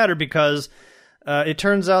doesn't really matter because it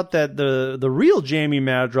turns out that the real Jamie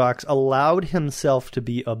Madrox allowed himself to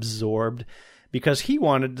be absorbed because he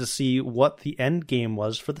wanted to see what the end game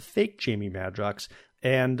was for the fake Jamie Madrox.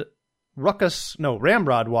 And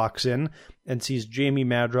Ramrod walks in and sees Jamie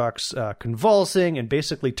Madrox convulsing and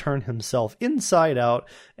basically turn himself inside out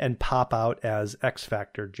and pop out as X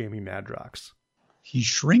Factor Jamie Madrox. He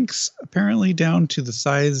shrinks apparently down to the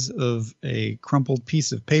size of a crumpled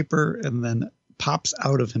piece of paper and then pops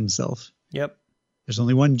out of himself. Yep. There's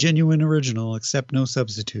only one genuine original, except no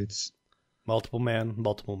substitutes. Multiple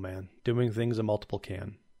man, doing things a multiple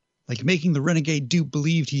can. Like making the renegade dupe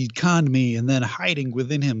believed he'd conned me and then hiding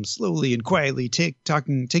within him slowly and quietly,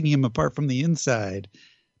 taking him apart from the inside.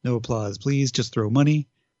 No applause, please. Just throw money.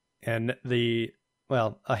 And a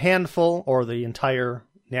handful or the entire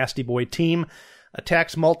Nasty Boy team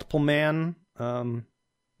attacks Multiple Man.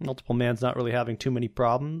 Multiple Man's not really having too many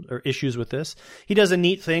problems or issues with this. He does a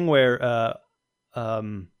neat thing where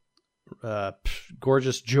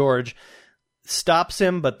Gorgeous George stops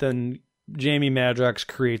him, but then Jamie Madrox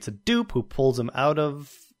creates a dupe who pulls him out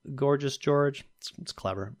of Gorgeous George. It's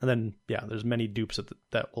clever. And then, there's many dupes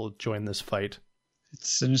that will join this fight.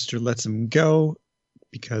 Sinister lets him go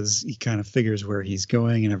because he kind of figures where he's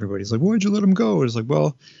going, and everybody's like, why'd you let him go? It's like,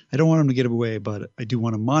 well, I don't want him to get away, but I do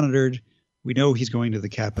want him monitored. We know he's going to the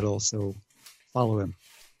Capitol, so follow him.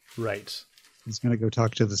 Right. He's going to go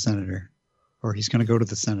talk to the senator, or he's going to go to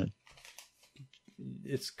the Senate.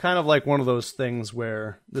 It's kind of like one of those things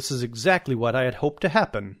where this is exactly what I had hoped to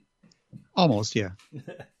happen. Almost, yeah.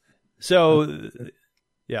 So,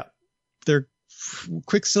 yeah.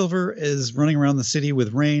 Quicksilver is running around the city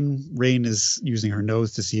with Rain. Rain is using her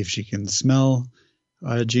nose to see if she can smell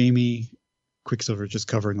Jamie. Quicksilver just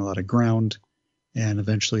covering a lot of ground. And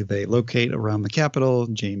eventually they locate around the Capitol.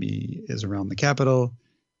 Jamie is around the Capitol.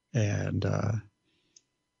 And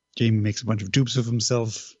Jamie makes a bunch of dupes of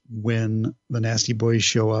himself when the Nasty Boys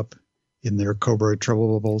show up in their Cobra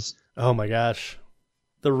trouble bubbles. Oh my gosh.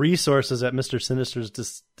 The resources at Mr. Sinister's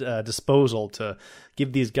disposal to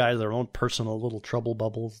give these guys their own personal little trouble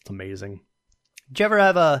bubbles. It's amazing. Did you ever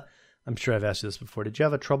have I'm sure I've asked you this before, did you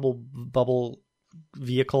have a trouble bubble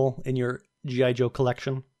vehicle in your G.I. Joe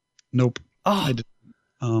collection? Nope. Oh, I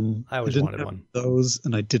didn't. I always wanted one. Those,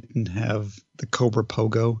 and I didn't have the Cobra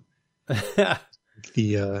Pogo.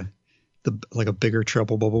 the like a bigger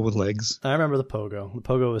trouble bubble with legs. I remember the Pogo. The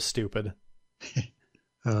Pogo was stupid.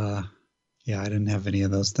 Yeah, I didn't have any of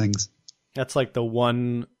those things. That's like the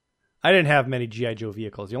one. I didn't have many G.I. Joe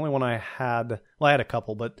vehicles. The only one I had, well, I had a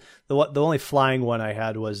couple, but the only flying one I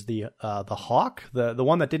had was the Hawk, the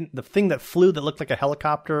one that didn't, the thing that flew that looked like a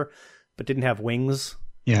helicopter but didn't have wings.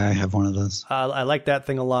 Yeah, I have one of those. I like that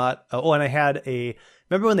thing a lot. And I had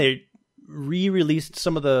remember when they re-released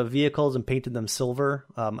some of the vehicles and painted them silver?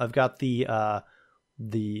 I've got the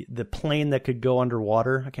plane that could go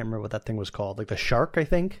underwater. I can't remember what that thing was called. Like the Shark, I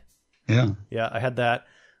think. Yeah. Yeah, I had that.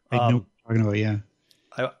 I know what you're talking about, yeah.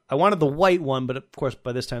 I wanted the white one, but of course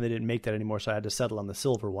by this time they didn't make that anymore, so I had to settle on the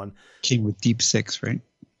silver one. Came with Deep Six, right?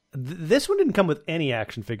 This one didn't come with any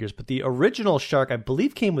action figures, but the original Shark, I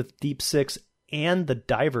believe, came with Deep Six and the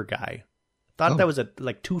diver guy. I thought that was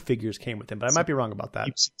like 2 figures came with him, but I might be wrong about that.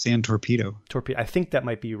 Deep Six and Torpedo. I think that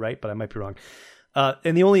might be right, but I might be wrong.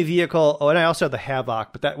 And the only vehicle, and I also had the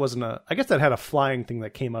Havoc, but that wasn't I guess that had a flying thing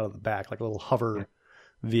that came out of the back, like a little hover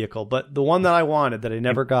vehicle. But the one that I wanted that I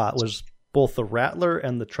never got was both the Rattler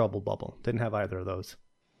and the Trouble Bubble. Didn't have either of those.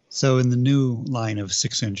 So in the new line of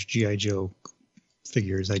 6-inch G.I. Joe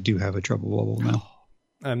figures, I do have a Trouble Bubble now.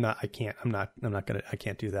 I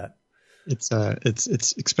can't do that.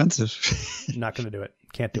 It's expensive. Not going to do it.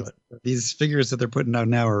 Can't do it. These figures that they're putting out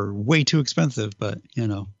now are way too expensive, but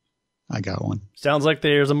I got one. Sounds like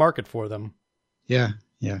there's a market for them. Yeah.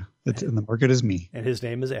 And the market is me. And his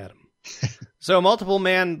name is Adam. So Multiple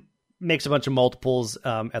Man makes a bunch of multiples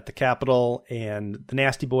at the Capitol, and the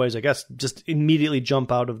Nasty Boys, I guess, just immediately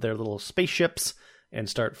jump out of their little spaceships and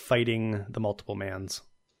start fighting the Multiple Mans.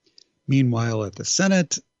 Meanwhile, at the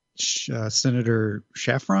Senate, Senator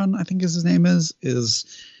Saffron, I think his name is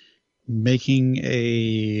making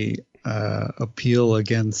a appeal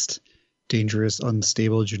against dangerous,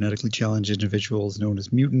 unstable, genetically challenged individuals known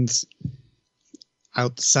as mutants.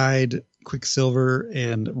 Outside, Quicksilver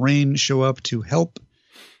and Rain show up to help.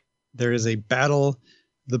 There is a battle.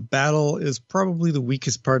 The battle is probably the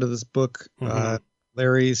weakest part of this book. Mm-hmm.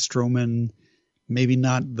 Larry Stroman, maybe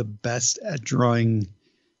not the best at drawing.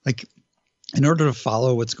 Like, in order to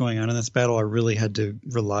follow what's going on in this battle, I really had to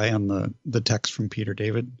rely on the text from Peter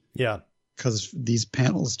David. Yeah. Because these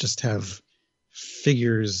panels just have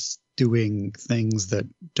figures doing things that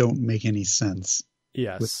don't make any sense.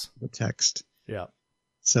 Yes. With the text. Yeah.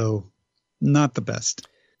 So, not the best.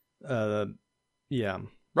 Yeah.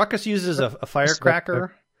 Ruckus uses a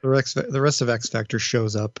firecracker. The rest of X Factor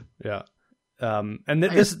shows up. Yeah. And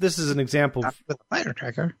this is an example of with a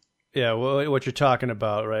firecracker. Yeah, what you're talking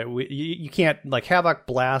about, right? You can't, like, Havoc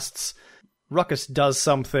blasts, Ruckus does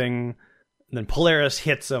something, and then Polaris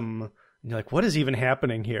hits him, and you're like, what is even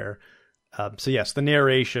happening here? So yes, the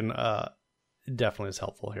narration definitely is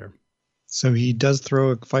helpful here. So he does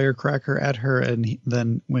throw a firecracker at her, and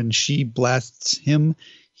then when she blasts him,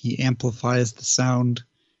 he amplifies the sound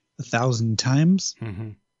 1,000 times.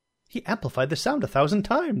 Mm-hmm. He amplified the sound 1,000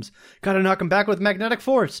 times. Gotta knock him back with magnetic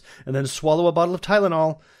force, and then swallow a bottle of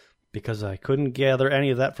Tylenol. Because I couldn't gather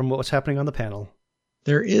any of that from what was happening on the panel.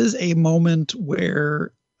 There is a moment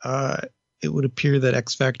where it would appear that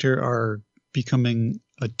X Factor are becoming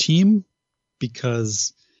a team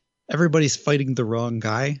because everybody's fighting the wrong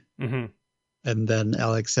guy. Mm-hmm. And then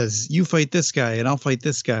Alex says, you fight this guy and I'll fight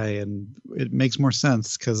this guy. And it makes more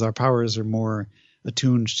sense because our powers are more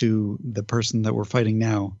attuned to the person that we're fighting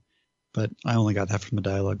now. But I only got that from the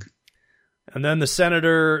dialogue. And then the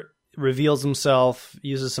Senator reveals himself,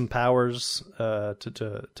 uses some powers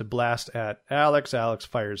to blast at Alex. Alex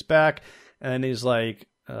fires back, and he's like,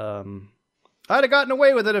 I'd have gotten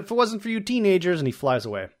away with it if it wasn't for you teenagers, and he flies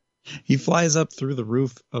away. He flies up through the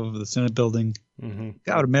roof of the Senate building. Mm-hmm.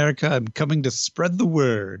 God, America, I'm coming to spread the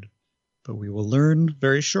word. But we will learn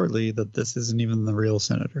very shortly that this isn't even the real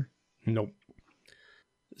senator. Nope.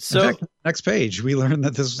 So, in fact, next page, we learn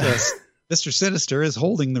that this Mr. Sinister is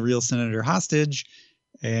holding the real senator hostage,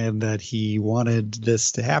 and that he wanted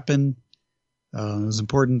this to happen. It was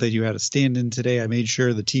important that you had a stand-in today. I made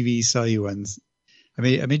sure the TV saw you on. I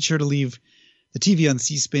made sure to leave the TV on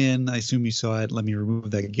C-SPAN. I assume you saw it. Let me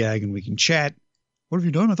remove that gag and we can chat. What have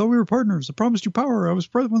you done? I thought we were partners. I promised you power.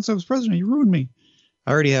 Once I was president, you ruined me.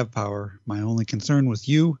 I already have power. My only concern was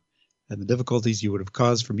you and the difficulties you would have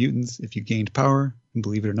caused for mutants if you gained power. And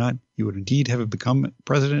believe it or not, you would indeed have become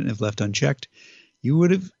president if left unchecked. You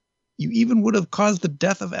even would have caused the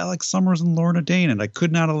death of Alex Summers and Lorna Dane, and I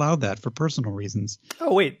could not allow that for personal reasons.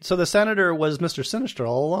 Oh, wait. So the senator was Mr. Sinister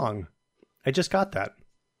all along. I just got that.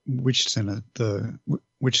 Which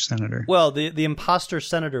senator? Well, the imposter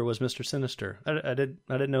senator was Mr. Sinister. I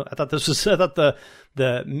didn't know. I thought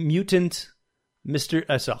the mutant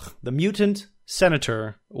the mutant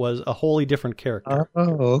senator was a wholly different character.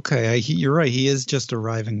 Oh, okay. You're right. He is just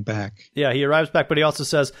arriving back. Yeah, he arrives back, but he also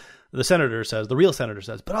says, the real senator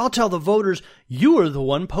says, but I'll tell the voters you are the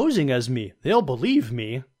one posing as me. They'll believe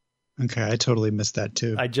me. Okay, I totally missed that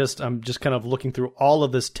too. I'm just kind of looking through all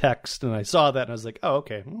of this text, and I saw that, and I was like, oh,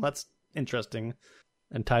 okay, well, that's interesting,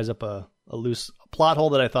 and ties up a loose plot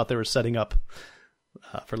hole that I thought they were setting up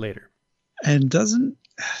for later. And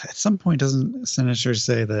at some point doesn't Sinister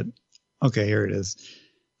say that, okay, here it is.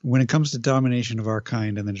 When it comes to domination of our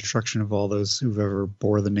kind and the destruction of all those who've ever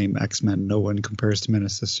bore the name X-Men, no one compares to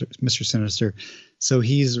Mr. Sinister. So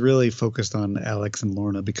he's really focused on Alex and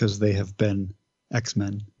Lorna because they have been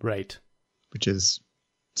X-Men. Right. Which is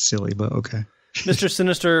silly, but okay. Mr.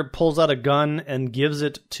 Sinister pulls out a gun and gives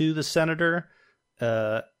it to the senator,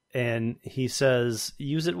 and he says,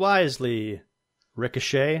 use it wisely,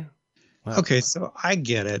 Ricochet. Wow. Okay, so I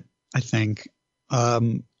get it, I think.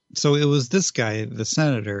 So it was this guy, the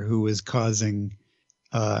senator, who was causing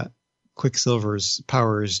Quicksilver's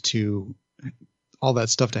powers to all that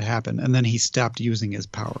stuff to happen, and then he stopped using his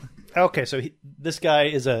power. Okay, so this guy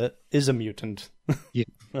is a mutant. Yeah.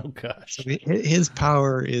 Oh gosh. So his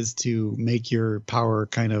power is to make your power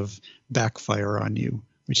kind of backfire on you,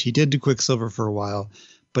 which he did to Quicksilver for a while,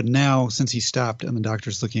 but now since he stopped and the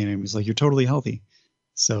doctor's looking at him, he's like, "You're totally healthy."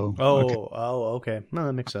 So okay. No,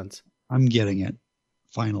 that makes sense. I'm getting it.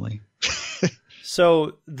 Finally.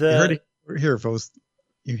 So you heard it here, folks.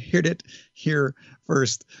 You heard it here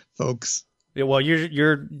first, folks. Yeah, well,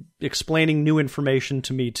 you're explaining new information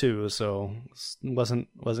to me too, so it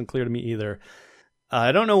wasn't clear to me either.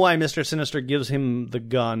 I don't know why Mr. Sinister gives him the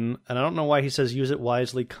gun, and I don't know why he says use it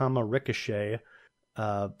wisely, Ricochet.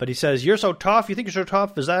 But he says, "You're so tough. You think you're so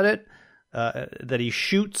tough? Is that it?" That he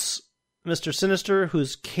shoots Mr. Sinister,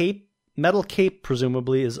 whose metal cape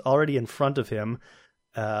presumably is already in front of him.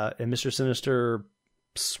 And Mr. Sinister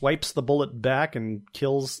swipes the bullet back and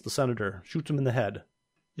kills the senator, shoots him in the head.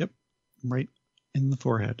 Yep, right in the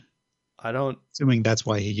forehead. Assuming that's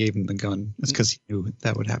why he gave him the gun. It's because he knew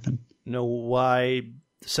that would happen. Know why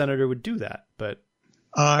the senator would do that, but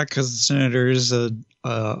Because the senator is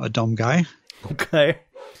a dumb guy Okay.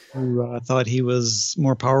 who thought he was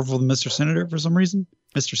more powerful than Mr. Senator for some reason.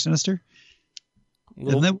 Mr. Sinister.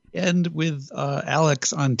 And then we end with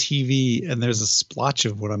Alex on TV, and there's a splotch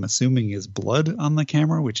of what I'm assuming is blood on the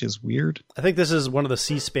camera, which is weird. I think this is one of the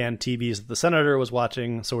C-SPAN TVs that the senator was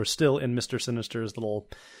watching, so we're still in Mr. Sinister's little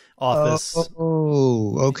office.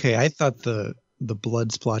 Oh, okay. I thought the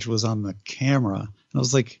blood splotch was on the camera. And I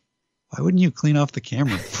was like, why wouldn't you clean off the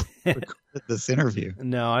camera before you recorded this interview?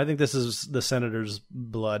 No, I think this is the senator's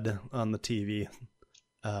blood on the TV.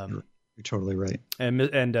 You're totally right.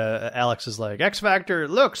 And Alex is like, X Factor,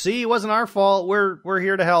 look, see, it wasn't our fault. We're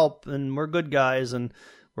here to help, and we're good guys, and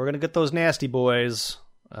we're going to get those nasty boys.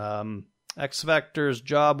 X Factor's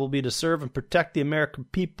job will be to serve and protect the American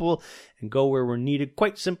people and go where we're needed.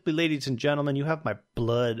 Quite simply, ladies and gentlemen, you have my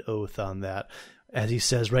blood oath on that. As he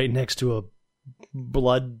says right next to a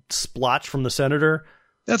blood splotch from the senator.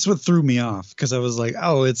 That's what threw me off, because I was like,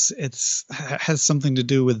 oh, it's has something to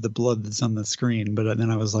do with the blood that's on the screen. But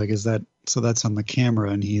then I was like, that's on the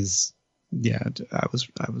camera, and I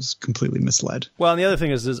was completely misled. Well, and the other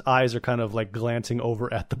thing is his eyes are kind of like glancing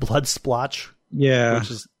over at the blood splotch. Yeah.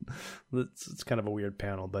 Which is, it's kind of a weird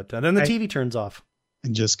panel, but then the TV turns off.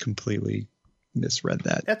 And just completely misread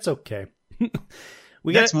that. That's okay.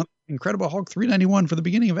 Next month, Incredible Hulk 391 for the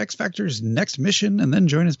beginning of X Factor's next mission, and then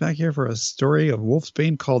join us back here for a story of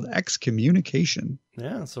Wolfsbane called Excommunication.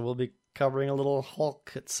 Yeah, so we'll be covering a little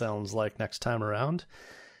Hulk, it sounds like, next time around.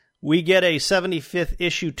 We get a 75th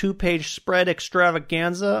issue 2-page spread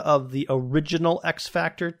extravaganza of the original X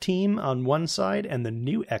Factor team on one side and the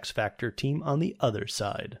new X Factor team on the other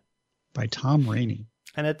side. By Tom Rainey.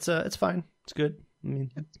 And it's fine. It's good. I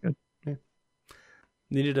mean, it's good.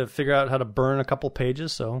 Needed to figure out how to burn a couple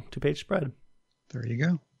pages, so 2-page spread. There you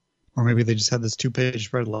go. Or maybe they just had this 2-page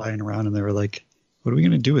spread lying around and they were like, what are we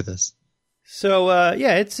going to do with this? So,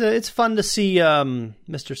 it's fun to see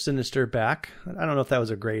Mr. Sinister back. I don't know if that was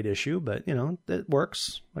a great issue, but, it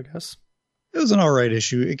works, I guess. It was an all right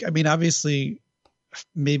issue. I mean, obviously,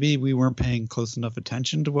 maybe we weren't paying close enough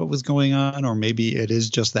attention to what was going on, or maybe it is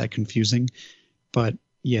just that confusing. But,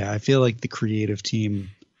 yeah, I feel like the creative team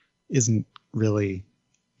isn't really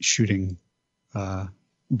shooting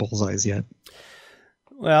bullseyes yet.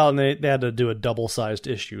 Well, and they had to do a double-sized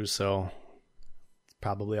issue, so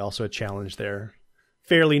probably also a challenge there.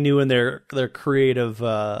 Fairly new in their creative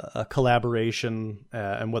collaboration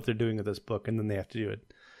and what they're doing with this book, and then they have to do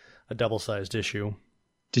a double-sized issue.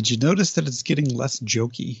 Did you notice that it's getting less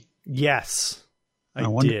jokey? Yes, I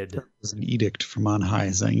did. There was an edict from on high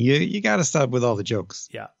saying, you got to stop with all the jokes.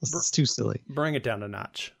 Yeah. It's too silly. Bring it down a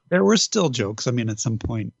notch. There were still jokes. I mean, at some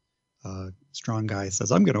point, Strong Guy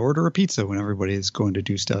says, I'm going to order a pizza when everybody is going to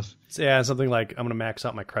do stuff. Yeah, something like, I'm going to max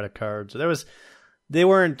out my credit cards. They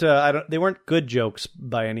weren't good jokes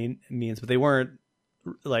by any means, but they weren't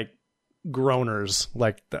like groaners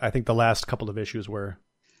like I think the last couple of issues were.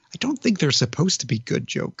 I don't think they're supposed to be good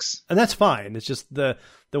jokes. And that's fine. It's just the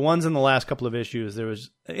ones in the last couple of issues, there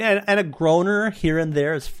was, and a groaner here and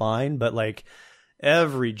there is fine, but like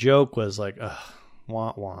every joke was like,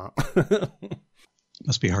 wah, wah.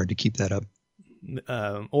 Must be hard to keep that up.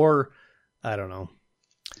 Or, I don't know.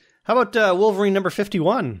 How about Wolverine number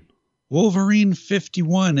 51? Wolverine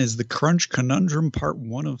 51 is the Crunch Conundrum part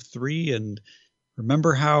 1 of 3. And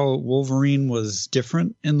remember how Wolverine was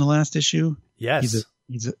different in the last issue? Yes.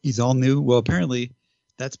 He's all new. Well, apparently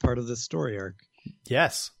that's part of this story arc.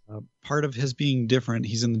 Yes. Part of his being different,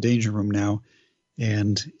 he's in the Danger Room now.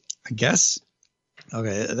 And I guess,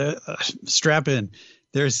 okay, strap in.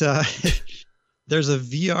 There's a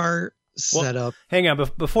VR setup. Well, hang on,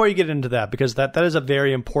 before you get into that, because that is a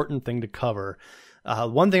very important thing to cover.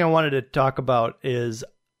 One thing I wanted to talk about is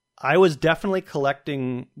I was definitely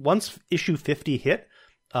collecting, once issue 50 hit,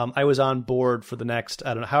 I was on board for the next,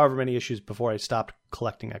 I don't know, however many issues before I stopped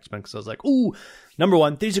collecting X-Men, because I was like, ooh, number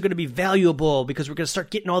one, these are going to be valuable because we're going to start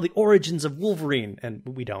getting all the origins of Wolverine, and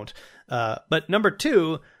we don't. But number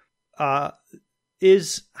two,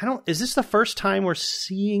 is this the first time we're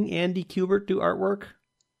seeing Andy Kubert do artwork?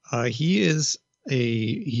 He is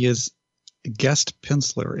a guest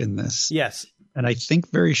penciler in this. Yes. And I think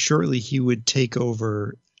very shortly he would take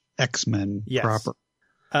over X-Men proper.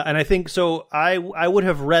 And I think so. I would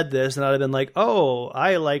have read this and I'd have been like, oh,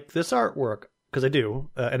 I like this artwork, because I do,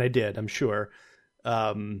 and I did, I'm sure.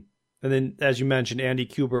 And then, as you mentioned, Andy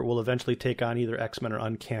Kubert will eventually take on either X-Men or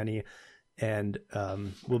Uncanny, and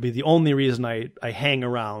will be the only reason I hang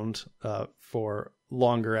around for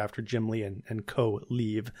longer after Jim Lee and co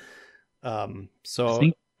leave. So I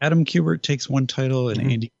think Adam Kubert takes one title and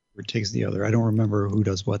Andy Kubert takes the other. I don't remember who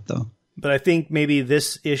does what though. But I think maybe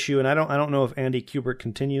this issue, and I don't know if Andy Kubert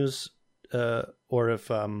continues or if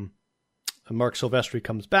Mark Silvestri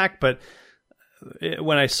comes back, but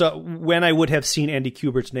when I would have seen Andy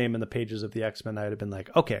Kubert's name in the pages of the X-Men, I would have been like,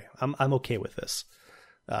 okay, I'm okay with this.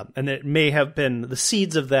 And it may have been the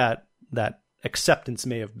seeds of that acceptance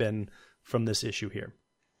may have been from this issue here.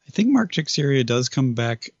 I think Mark Teixeira does come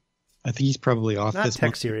back. I think he's probably off Not this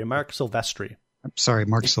Teixeira, Mark Silvestri. I'm sorry,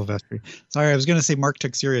 Mark Silvestri. Sorry, I was going to say Mark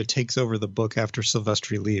Teixeira takes over the book after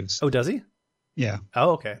Silvestri leaves. Oh, does he? Yeah.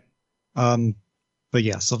 Oh, okay. But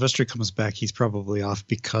yeah, Silvestri comes back. He's probably off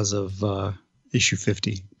because of issue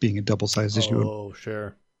 50 being a double-sized issue. Oh,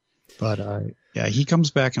 sure. But yeah, he comes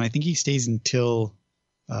back, and I think he stays until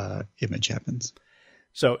Image happens.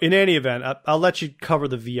 So in any event, I'll let you cover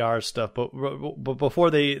the VR stuff, but before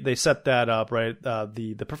they set that up, right?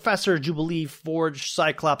 The Professor, Jubilee, Forge,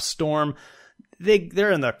 Cyclops, Storm,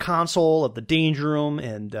 they're in the console of the Danger Room,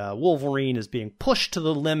 and Wolverine is being pushed to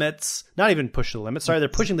the limits. Not even pushed to the limits. Sorry, they're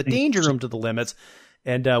pushing the Danger Room to the limits,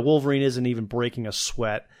 and Wolverine isn't even breaking a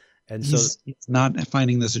sweat. And he's not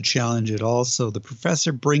finding this a challenge at all. So the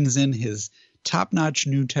Professor brings in his top-notch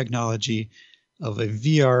new technology of a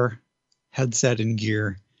VR headset and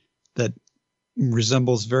gear that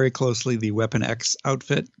resembles very closely the Weapon X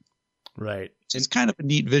outfit. Right. It's kind of a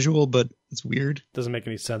neat visual, but it's weird. Doesn't make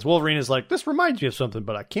any sense. Wolverine is like, this reminds me of something,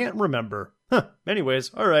 but I can't remember. Huh.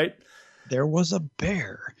 Anyways, all right. There was a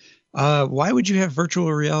bear. Why would you have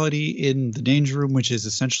virtual reality in the Danger Room, which is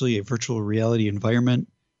essentially a virtual reality environment?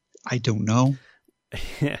 I don't know.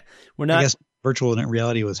 We're not. I guess virtual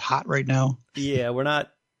reality was hot right now. Yeah, we're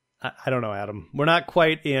not. I don't know, Adam. We're not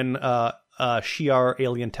quite in Shi'ar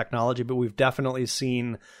alien technology, but we've definitely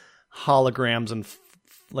seen holograms and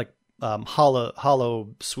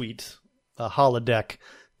holo suite, holodeck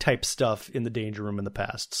type stuff in the Danger Room in the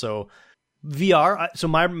past. So VR. So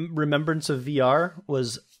my remembrance of VR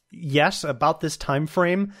was, yes, about this time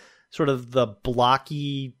frame, sort of the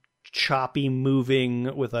blocky, choppy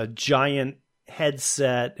moving with a giant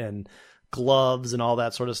headset and gloves and all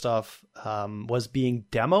that sort of stuff was being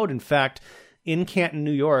demoed. In fact, in Canton,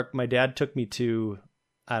 New York, my dad took me to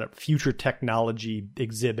a future technology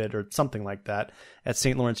exhibit or something like that at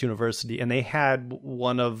St. Lawrence University, and they had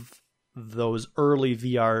one of those early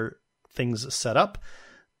VR things set up,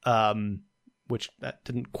 which that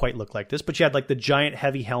didn't quite look like this, but you had like the giant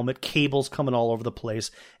heavy helmet, cables coming all over the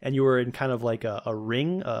place, and you were in kind of like a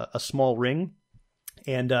ring, a small ring.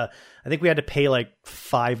 And I think we had to pay like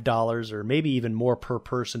 $5 or maybe even more per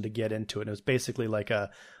person to get into it. And it was basically like a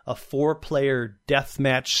 4-player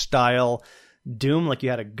deathmatch style Doom. Like you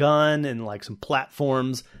had a gun and like some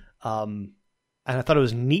platforms. And I thought it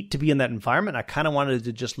was neat to be in that environment. I kind of wanted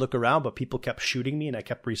to just look around, but people kept shooting me and I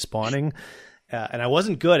kept respawning. And I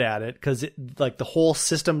wasn't good at it because like the whole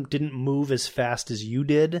system didn't move as fast as you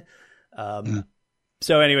did.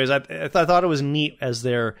 So anyways, I thought it was neat as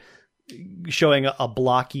they're showing a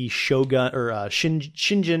blocky Shogun or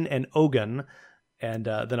Shingen and Ogun, and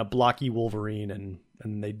then a blocky Wolverine,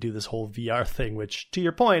 and they do this whole VR thing, which to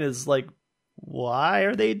your point is like, why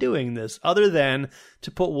are they doing this other than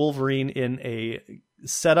to put Wolverine in a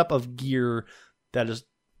setup of gear that is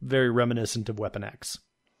very reminiscent of Weapon X?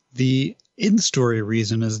 The in-story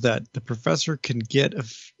reason is that the Professor can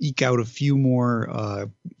eke out a few more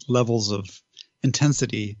levels of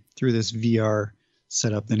intensity through this VR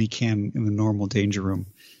setup than he can in the normal Danger Room.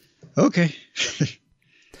 Okay.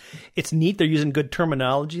 It's neat. They're using good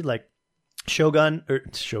terminology, like Ogun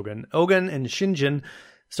and Shingen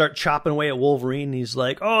start chopping away at Wolverine. And he's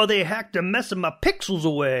like, oh, they hacked a mess of my pixels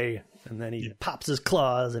away. And then he pops his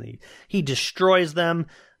claws and he destroys them.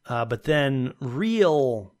 But then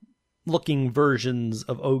real looking versions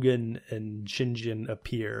of Ogun and Shingen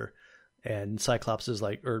appear. And Cyclops is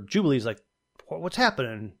like, or Jubilee's like, what's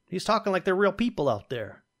happening? He's talking like they're real people out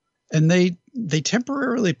there. And they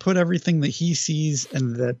temporarily put everything that he sees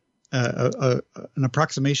and that an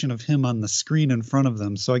approximation of him on the screen in front of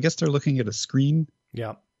them. So I guess they're looking at a screen.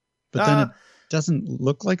 Yeah. But then it doesn't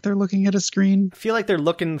look like they're looking at a screen. I feel like they're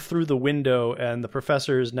looking through the window, and the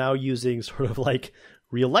Professor is now using sort of like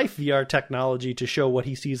real life VR technology to show what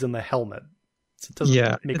he sees in the helmet. So it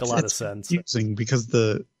doesn't make a lot of sense. Confusing because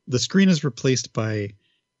the screen is replaced by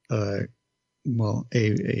a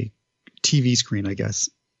TV screen, I guess,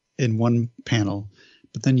 in one panel.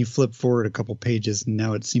 But then you flip forward a couple pages, and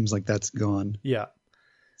now it seems like that's gone. Yeah.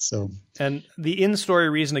 So, and the in-story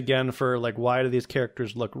reason again for like why do these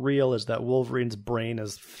characters look real is that Wolverine's brain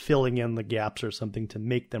is filling in the gaps or something to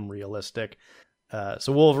make them realistic.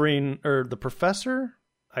 So Wolverine or the Professor,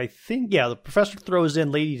 I think, the Professor throws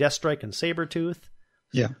in Lady Deathstrike and Sabretooth.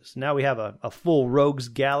 Yeah. So now we have a full rogues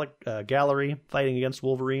gallery fighting against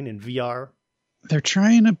Wolverine in VR. They're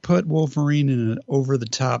trying to put Wolverine in an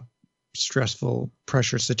over-the-top, stressful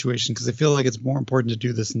pressure situation because they feel like it's more important to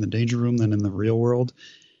do this in the Danger Room than in the real world.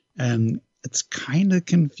 And it's kind of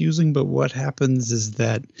confusing, but what happens is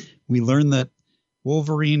that we learn that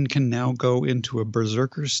Wolverine can now go into a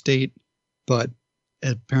berserker state, but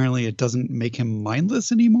apparently it doesn't make him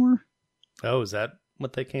mindless anymore. Oh, is that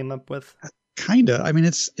what they came up with? Kinda. I mean,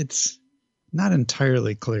 it's not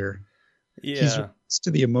entirely clear. Yeah. He's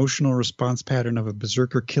to the emotional response pattern of a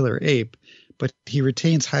berserker killer ape, but he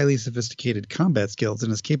retains highly sophisticated combat skills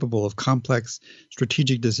and is capable of complex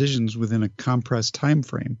strategic decisions within a compressed time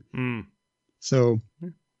frame. Mm. So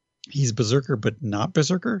he's berserker, but not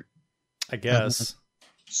berserker. I guess.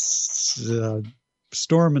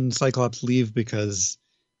 Storm and Cyclops leave because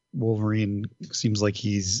Wolverine seems like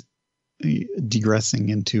he's degressing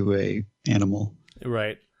into a animal.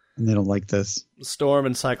 Right. And they don't like this. Storm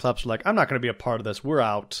and Cyclops are like, I'm not going to be a part of this. We're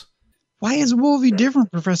out. Why is Wolvie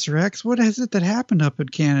different, Professor X? What is it that happened up in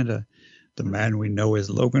Canada? The man we know as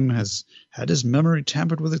Logan has had his memory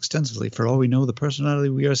tampered with extensively. For all we know, the personality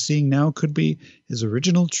we are seeing now could be his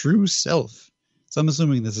original true self. So I'm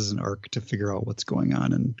assuming this is an arc to figure out what's going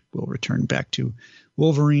on, and we'll return back to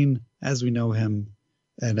Wolverine as we know him,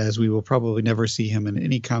 and as we will probably never see him in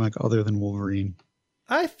any comic other than Wolverine.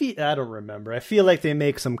 I don't remember. I feel like they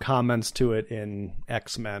make some comments to it in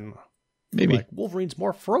X-Men. Maybe. Like, Wolverine's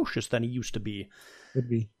more ferocious than he used to be. Could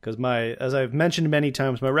be. Because as I've mentioned many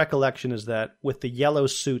times, my recollection is that with the yellow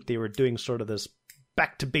suit, they were doing sort of this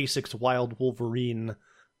back to basics Wild Wolverine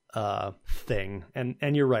thing.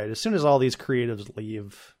 And you're right. As soon as all these creatives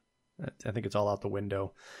leave, I think it's all out the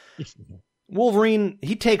window. Wolverine,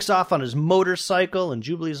 he takes off on his motorcycle, and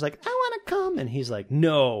Jubilee's like, I want to come. And he's like,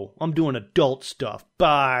 no, I'm doing adult stuff.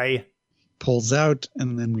 Bye. Pulls out,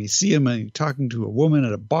 and then we see him talking to a woman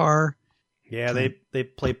at a bar. Yeah, they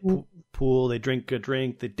play pool, they drink a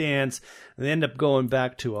drink, they dance, and they end up going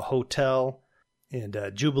back to a hotel. And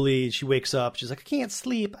Jubilee, she wakes up. She's like, I can't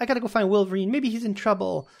sleep. I got to go find Wolverine. Maybe he's in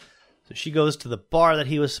trouble. So she goes to the bar that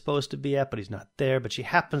he was supposed to be at, but he's not there. But she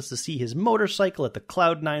happens to see his motorcycle at the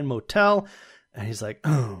Cloud9 Motel. And he's like,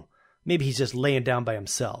 oh, maybe he's just laying down by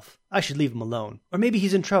himself. I should leave him alone. Or maybe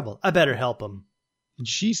he's in trouble. I better help him. And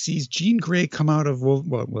she sees Jean Grey come out of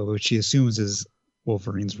what she assumes is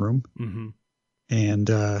Wolverine's room. Mm-hmm. And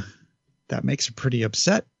that makes her pretty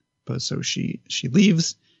upset. But so she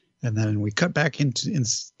leaves. And then we cut back into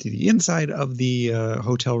the inside of the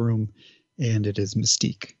hotel room. And it is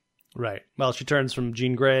Mystique. Right. Well, she turns from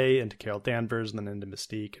Jean Grey into Carol Danvers and then into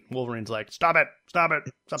Mystique. And Wolverine's like, stop it. Stop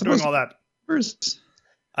doing all that. It's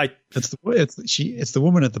the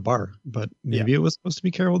woman at the bar, but maybe it was supposed to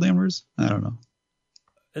be Carol Danvers. I don't know.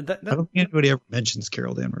 I don't think anybody ever mentions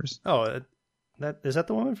Carol Danvers. Oh, is that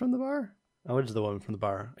the woman from the bar? Oh, it is the woman from the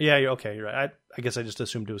bar. Yeah, okay, you're right. I guess I just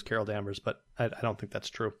assumed it was Carol Danvers, but I don't think that's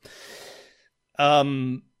true.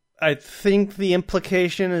 I think the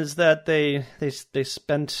implication is that they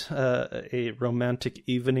spent a romantic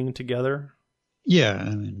evening together. Yeah,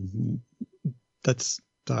 I mean that's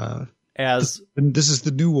this is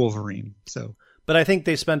the new Wolverine. So, but I think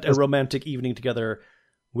they spent a romantic evening together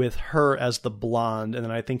with her as the blonde, and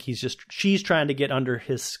then I think she's trying to get under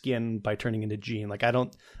his skin by turning into Jean. Like I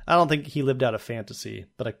don't think he lived out a fantasy,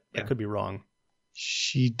 but I could be wrong.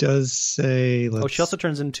 She does say. She also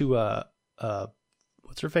turns into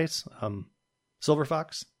what's her face? Silver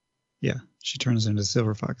Fox. Yeah, she turns into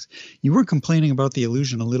Silver Fox. You were complaining about the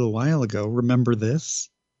illusion a little while ago. Remember this?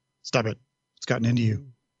 Stop it. It's gotten into you.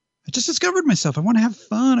 I just discovered myself. I want to have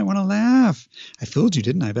fun. I want to laugh. I fooled you,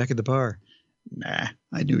 didn't I, back at the bar? Nah,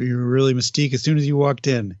 I knew you were really Mystique as soon as you walked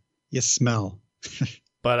in. You smell.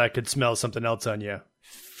 But I could smell something else on you.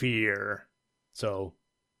 Fear. So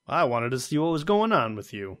I wanted to see what was going on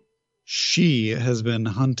with you. She has been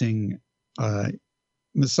hunting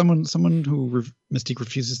someone who Mystique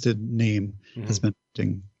refuses to name has been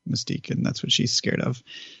hunting Mystique, and that's what she's scared of.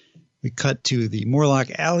 We cut to the Morlock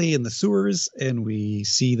Alley in the sewers, and we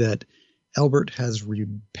see that Albert has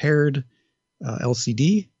repaired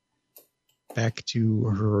LCD back to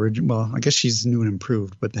her original. Well, I guess she's new and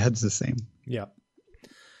improved, but the head's the same. Yeah.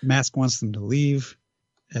 Mask wants them to leave,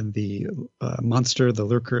 and the monster, the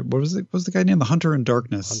lurker, what was the guy named? The Hunter in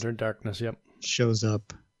Darkness. Hunter in Darkness, yep. Shows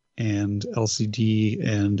up, and LCD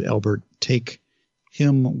and Albert take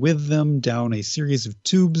him with them down a series of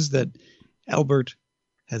tubes that Albert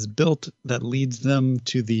has built that leads them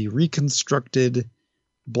to the reconstructed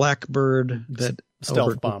Blackbird that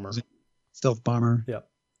Stealth bomber. Stealth bomber. Yep.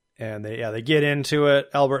 And they get into it.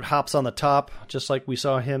 Albert hops on the top, just like we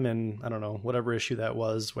saw him in, I don't know, whatever issue that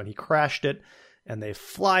was when he crashed it. And they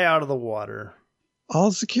fly out of the water.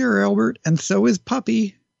 All secure, Albert, and so is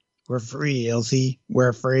Puppy. We're free, Elsie.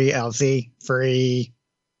 We're free, Elsie. Free.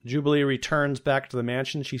 Jubilee returns back to the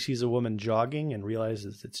mansion. She sees a woman jogging and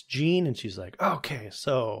realizes it's Jean. And she's like, okay,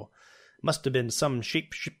 so must have been some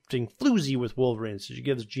shape-shifting floozy with Wolverine. So she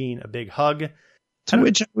gives Jean a big hug. To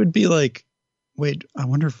which I would be like, wait, I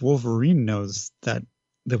wonder if Wolverine knows that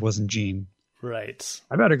wasn't Jean. Right.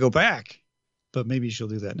 I better go back. But maybe she'll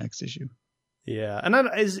do that next issue. Yeah. And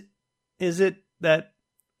is it that,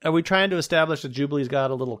 are we trying to establish that Jubilee's got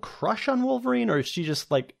a little crush on Wolverine? Or is she just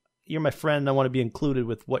like, you're my friend, I want to be included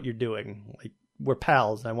with what you're doing. Like, we're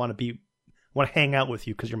pals, and I want to hang out with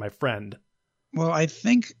you because you're my friend. Well, I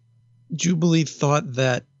think Jubilee thought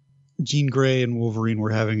that Jean Grey and Wolverine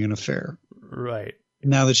were having an affair. Right.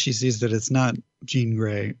 Now that she sees that it's not Jean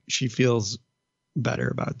Grey, she feels better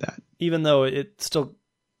about that. Even though it's still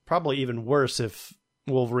probably even worse if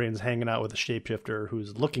Wolverine's hanging out with a shapeshifter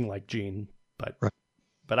who's looking like Jean, but right.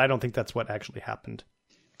 But I don't think that's what actually happened.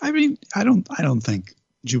 I mean, I don't think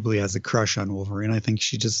Jubilee has a crush on Wolverine. I think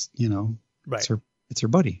she just, right. It's her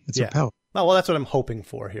buddy. It's her pal. Oh, well, that's what I'm hoping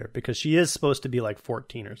for here, because she is supposed to be like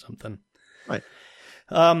 14 or something. Right.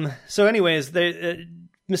 So anyways,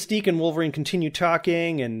 Mystique and Wolverine continue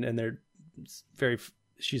talking, and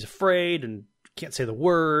she's afraid and can't say the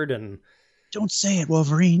word. And don't say it,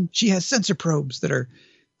 Wolverine. She has sensor probes that are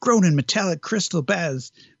grown in metallic crystal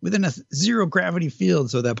baths within a zero gravity field.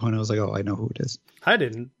 So at that point I was like, oh, I know who it is. I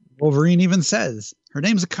didn't. Wolverine even says her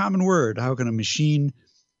name's a common word. How can a machine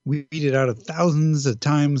weed it out of thousands of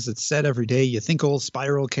times? It's said every day. You think old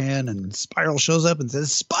Spiral can, and Spiral shows up and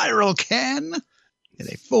says, Spiral can. And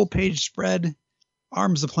a full page spread,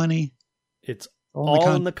 arms aplenty. It's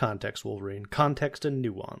all in the context, Wolverine. Context and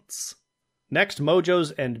nuance. Next,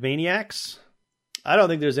 Mojos and Maniacs. I don't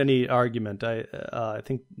think there's any argument. I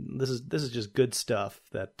think this is just good stuff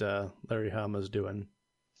that Larry Hama's doing.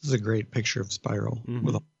 This is a great picture of Spiral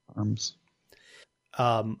with all arms.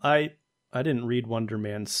 I didn't read Wonder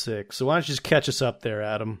Man 6, so why don't you just catch us up there,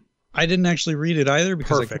 Adam? I didn't actually read it either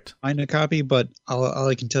because Perfect. I couldn't find a copy, but all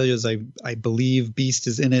I can tell you is I believe Beast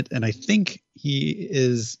is in it, and I think he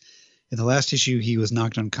is. In the last issue, he was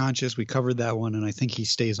knocked unconscious. We covered that one, and I think he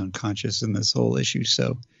stays unconscious in this whole issue.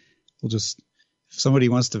 So we'll just, if somebody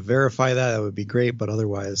wants to verify that would be great, but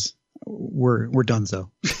otherwise we're donezo.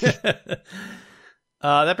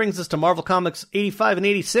 That brings us to Marvel Comics 85 and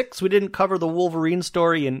 86. We didn't cover the Wolverine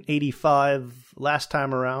story in 85 last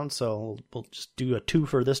time around, so we'll just do a 2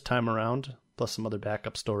 for this time around, plus some other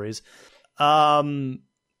backup stories. I'm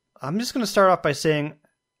just going to start off by saying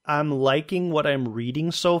I'm liking what I'm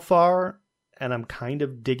reading so far, and I'm kind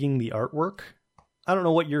of digging the artwork. I don't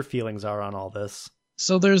know what your feelings are on all this.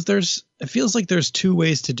 So there's it feels like there's two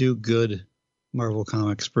ways to do good Marvel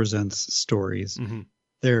Comics Presents stories. Mm-hmm.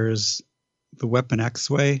 There's the Weapon X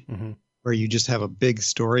way, where you just have a big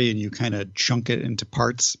story and you kind of chunk it into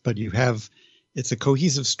parts, but it's a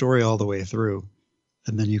cohesive story all the way through.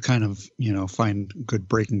 And then you kind of, find good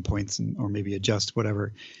breaking points or maybe adjust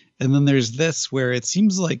whatever. And then there's this where it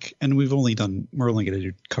seems like, and we're only going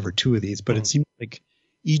to cover 2 of these, but it seems like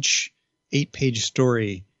each 8-page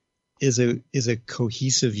story is a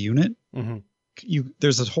cohesive unit. Mm-hmm.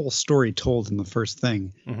 There's a whole story told in the first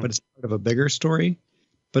thing, but it's part of a bigger story.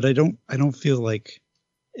 But I don't feel like,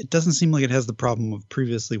 it doesn't seem like it has the problem of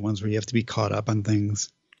previously ones where you have to be caught up on things.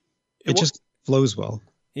 It just flows well.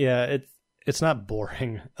 Yeah, it's not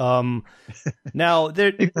boring. Now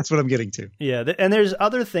that's what I'm getting to. Yeah, and there's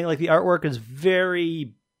other thing, like the artwork is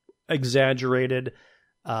very exaggerated.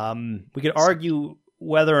 We could argue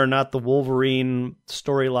whether or not the Wolverine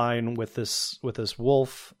storyline with this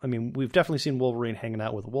wolf. I mean, we've definitely seen Wolverine hanging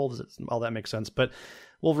out with wolves. All that makes sense, but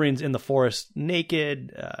Wolverine's in the forest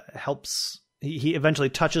naked. Helps. He eventually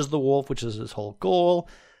touches the wolf, which is his whole goal.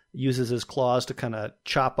 Uses his claws to kind of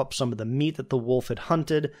chop up some of the meat that the wolf had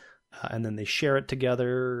hunted. And then they share it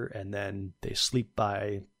together, and then they sleep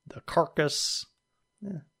by the carcass.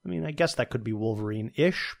 Yeah, I mean, I guess that could be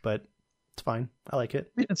Wolverine-ish, but it's fine. I like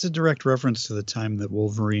it. It's a direct reference to the time that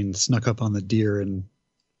Wolverine snuck up on the deer and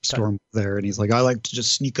Storm there, and he's like, I like to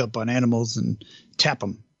just sneak up on animals and tap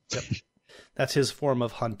them. Yep. That's his form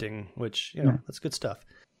of hunting, which, that's good stuff.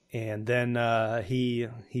 And then he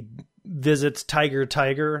visits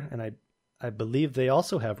Tiger, and I believe they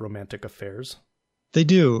also have romantic affairs. They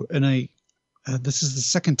do, and this is the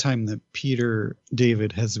second time that Peter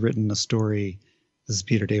David has written a story. This is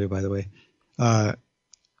Peter David, by the way,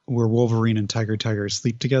 where Wolverine and Tiger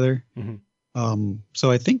sleep together. Mm-hmm.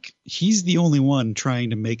 So I think he's the only one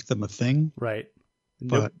trying to make them a thing. Right.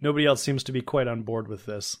 But nobody else seems to be quite on board with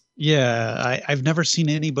this. Yeah, I've never seen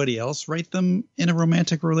anybody else write them in a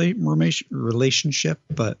romantic relationship,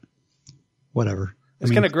 but whatever. It's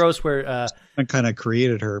kind of gross where I kind of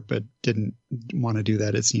created her, but didn't want to do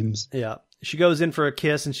that, it seems. Yeah. She goes in for a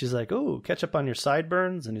kiss and she's like, "Oh, ketchup on your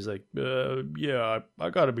sideburns?" And he's like, "Yeah, I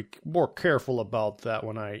got to be more careful about that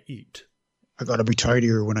when I eat. I got to be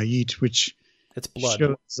tidier when I eat," which it's blood.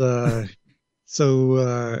 Shows,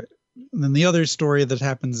 then the other story that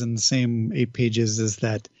happens in the same 8 pages is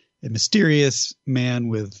that a mysterious man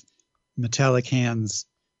with metallic hands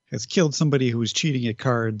has killed somebody who was cheating at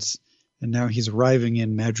cards, and now he's arriving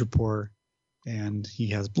in Madripoor, and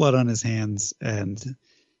he has blood on his hands, and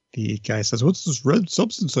the guy says, "What's this red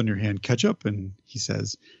substance on your hand? Ketchup?" And he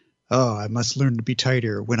says, "Oh, I must learn to be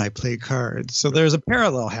tighter when I play cards." So there's a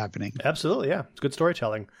parallel happening. Absolutely, yeah. It's good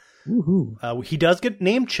storytelling. Woohoo. He does get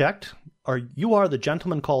name checked. You are the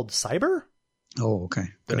gentleman called Cyber? Oh, okay.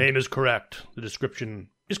 The name is correct. The description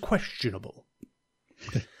is questionable.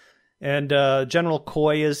 And General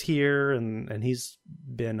Koi is here, and he's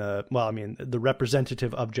been the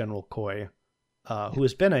representative of General Koi, who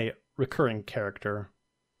has been a recurring character,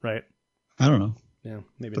 right? I don't know. Yeah,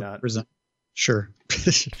 maybe not. Sure.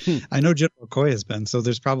 I know General Koi has been, so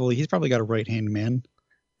he's probably got a right-hand man.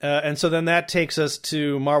 And so then that takes us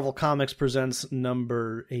to Marvel Comics Presents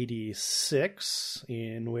number 86,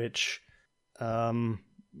 in which,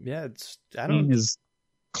 is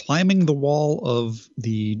climbing the wall of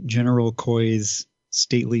the General Koi's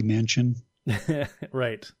stately mansion.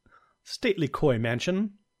 Right. Stately Koi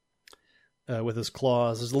mansion. With his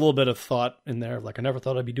claws. There's a little bit of thought in there, like, I never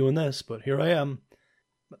thought I'd be doing this, but here I am.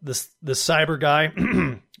 This cyber guy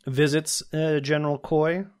visits General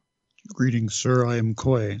Koi. "Greetings, sir. I am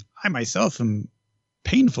Koi. I myself am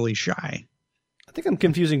painfully shy." I think I'm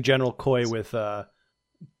confusing General Koi with that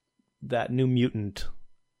New Mutant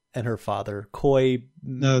and her father. Koi.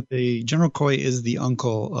 No, the General Koi is the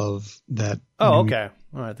uncle of that. Oh, okay.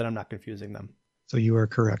 All right, then I'm not confusing them. So you are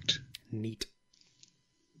correct. Neat.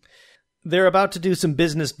 They're about to do some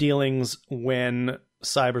business dealings when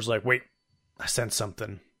Cyber's like, "Wait, I sent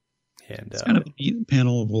something." And it's kind of a neat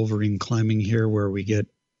panel of Wolverine climbing here where we get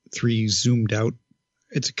 3 zoomed out.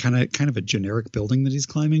 It's kind of a generic building that he's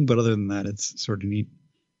climbing, but other than that, it's sort of neat.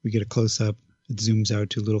 We get a close up. It zooms out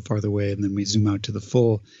to a little farther away, and then we zoom out to the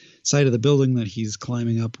full side of the building that he's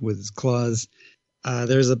climbing up with his claws.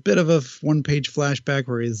 There's a bit of a 1-page flashback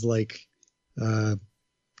where he's like,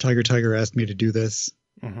 Tiger asked me to do this,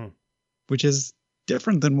 which is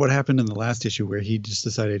different than what happened in the last issue where he just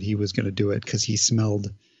decided he was going to do it because he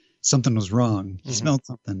smelled something was wrong. He smelled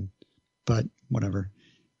something, but whatever.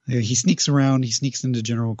 He sneaks around. He sneaks into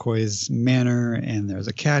General Koi's manor, and there's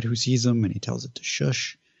a cat who sees him, and he tells it to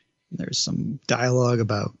shush. And there's some dialogue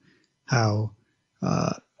about how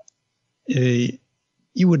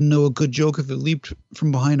you wouldn't know a good joke if it leaped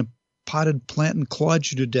from behind a potted plant and clawed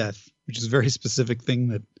you to death, which is a very specific thing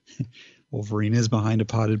that Wolverine is behind a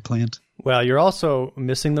potted plant. Well, you're also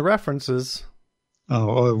missing the references.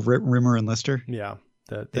 Oh, Rimmer and Lister? Yeah.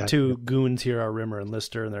 The two goons here are Rimmer and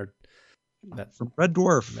Lister, and they're from Red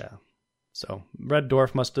Dwarf. Yeah. So Red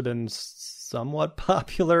Dwarf must have been somewhat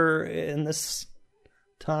popular in this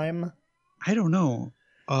time. I don't know.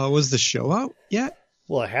 Was the show out yet?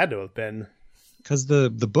 Well, it had to have been. Because the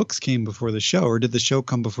books came before the show, or did the show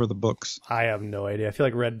come before the books? I have no idea. I feel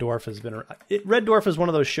like Red Dwarf has been... Red Dwarf is one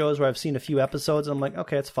of those shows where I've seen a few episodes, and I'm like,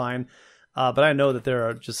 okay, it's fine. But I know that there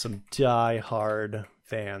are just some die-hard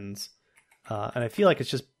fans. And I feel like it's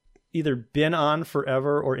just either been on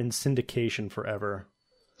forever or in syndication forever.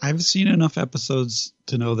 I've seen enough episodes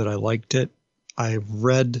to know that I liked it. I've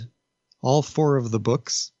read all 4 of the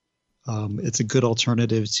books. It's a good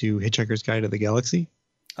alternative to Hitchhiker's Guide to the Galaxy.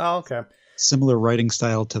 Oh, okay. Similar writing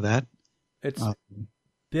style to that. It's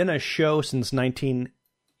been a show since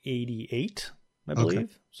 1988, I believe. Okay.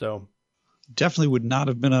 So definitely would not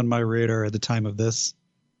have been on my radar at the time of this.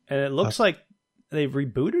 And it looks like they've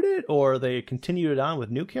rebooted it, or they continued it on with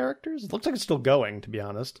new characters. It looks like it's still going, to be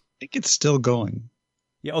honest. I think it's still going.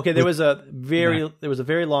 Yeah. Okay. There was a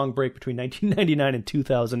very long break between 1999 and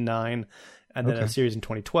 2009, and then a series in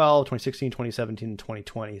 2012, 2016, 2017, and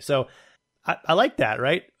 2020. So I like that,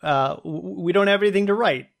 right? We don't have anything to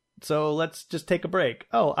write, so let's just take a break.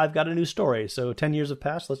 Oh, I've got a new story. So 10 years have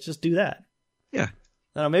passed. Let's just do that. Yeah.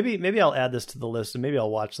 Maybe I'll add this to the list, and maybe I'll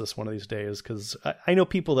watch this one of these days, because I know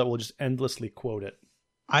people that will just endlessly quote it.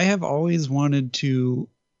 I have always wanted to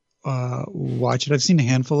watch it. I've seen a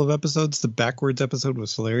handful of episodes. The backwards episode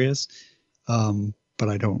was hilarious, but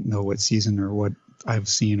I don't know what season or what I've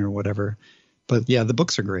seen or whatever. But yeah, the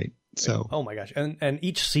books are great. So oh my gosh, and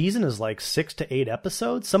each season is like 6 to 8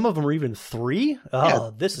 episodes. Some of them are even 3. Oh, yeah,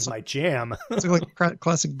 this is my jam. It's like a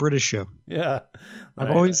classic British show. Yeah, I've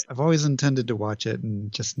always intended to watch it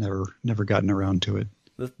and just never gotten around to it.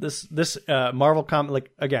 This Marvel comic,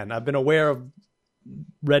 like, again, I've been aware of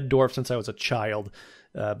Red Dwarf since I was a child,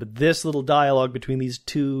 but this little dialogue between these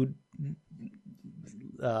two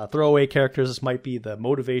throwaway characters, this might be the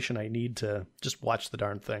motivation I need to just watch the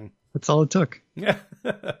darn thing. That's all it took. Yeah.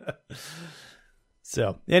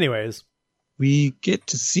 So, anyways, we get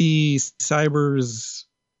to see Cyber's.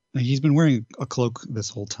 He's been wearing a cloak this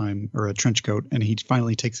whole time, or a trench coat, and he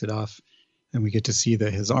finally takes it off, and we get to see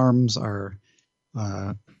that his arms are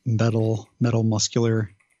metal muscular.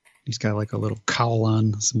 He's got like a little cowl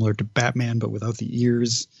on, similar to Batman, but without the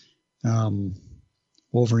ears.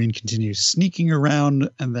 Wolverine continues sneaking around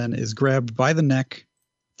and then is grabbed by the neck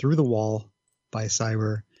through the wall by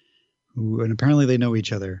Cyber, and apparently they know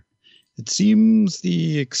each other. It seems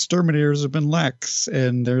the exterminators have been lax,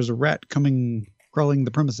 and there's a rat crawling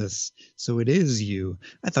the premises. So it is you.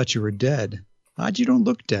 I thought you were dead. Odd you don't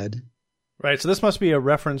look dead. Right, so this must be a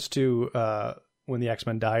reference to when the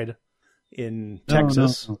X-Men died in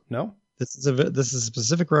Texas. No? This is a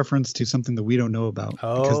specific reference to something that we don't know about.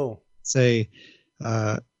 Oh. Because, say,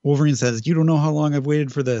 Wolverine says, "You don't know how long I've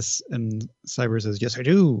waited for this." And Cyber says, "Yes, I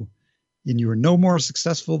do. And you were no more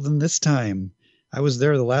successful than this time. I was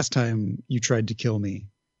there the last time you tried to kill me."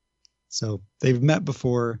 So they've met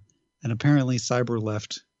before, and apparently Cyber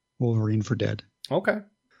left Wolverine for dead. Okay.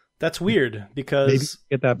 That's weird because... Maybe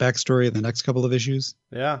get that backstory in the next couple of issues.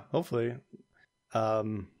 Yeah, hopefully.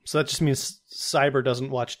 So that just means Cyber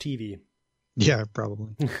doesn't watch TV. Yeah,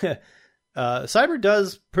 probably. Cyber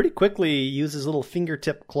does pretty quickly use his little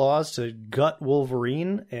fingertip claws to gut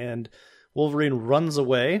Wolverine, and Wolverine runs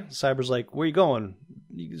away. Cyber's like, "Where you going?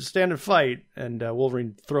 You stand and fight." And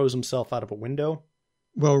Wolverine throws himself out of a window.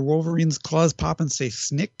 Well, Wolverine's claws pop and say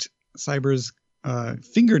 "snicked." Cyber's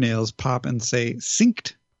fingernails pop and say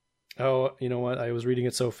 "synced." Oh, you know what? I was reading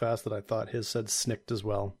it so fast that I thought his said "snicked" as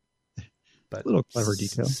well. But a little clever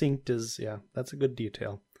detail. Synced is, yeah, that's a good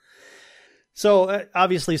detail. So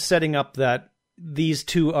obviously setting up that these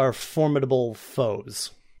two are formidable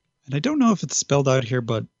foes. And I don't know if it's spelled out here,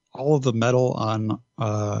 but all of the metal on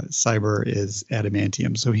Cyber is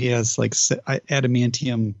adamantium. So he has like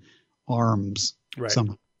adamantium arms. Right.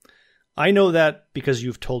 Somehow. I know that because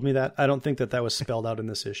you've told me that. I don't think that was spelled out in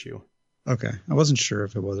this issue. Okay. I wasn't sure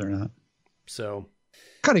if it was or not. So,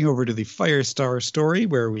 cutting over to the Firestar story,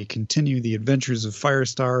 where we continue the adventures of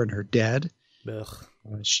Firestar and her dad.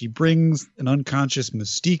 She brings an unconscious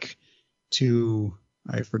Mystique to,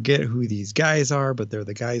 I forget who these guys are, but they're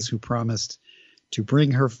the guys who promised to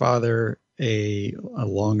bring her father a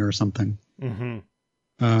lung or something.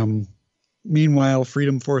 Mm-hmm. Meanwhile,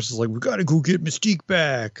 Freedom Force is like, "We got to go get Mystique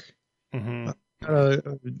back." Mm-hmm.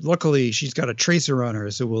 Luckily, she's got a tracer on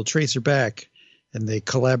her, so we'll trace her back. And they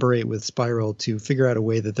collaborate with Spiral to figure out a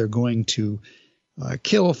way that they're going to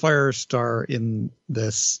kill Firestar in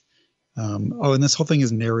this. And this whole thing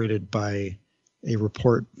is narrated by a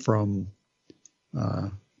report from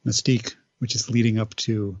Mystique, which is leading up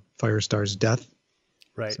to Firestar's death.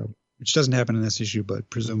 Right. So, which doesn't happen in this issue, but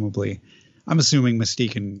presumably, I'm assuming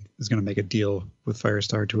Mystique is going to make a deal with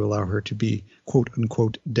Firestar to allow her to be quote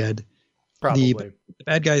unquote dead. Probably. The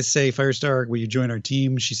bad guys say, "Firestar, will you join our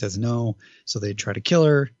team?" She says no. So they try to kill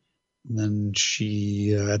her. And then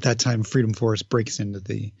she, at that time, Freedom Force breaks into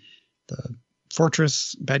the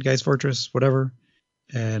fortress, bad guys fortress, whatever.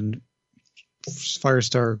 And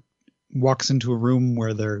Firestar walks into a room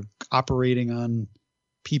where they're operating on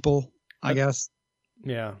people, I guess.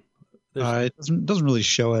 Yeah. It doesn't really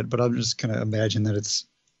show it, but I'm just going to imagine that it's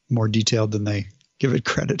more detailed than they give it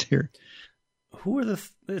credit here. Who are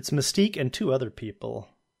it's Mystique and 2 other people.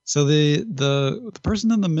 So the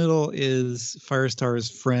person in the middle is Firestar's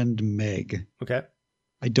friend Meg. Okay.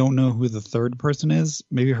 I don't know who the third person is.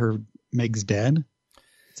 Maybe Meg's dad.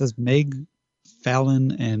 It says Meg,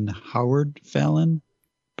 Fallon, and Howard Fallon,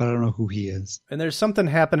 but I don't know who he is. And there's something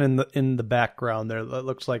happening in the background there that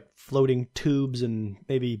looks like floating tubes and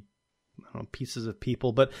maybe, I don't know, pieces of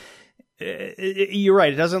people, but you're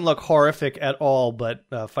right. It doesn't look horrific at all, but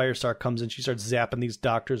Firestar comes in. She starts zapping these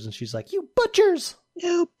doctors, and she's like, "You butchers!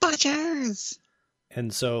 You butchers!"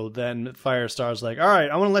 And so then Firestar's like, "All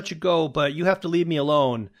right, I want to let you go, but you have to leave me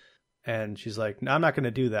alone." And she's like, "No, I'm not going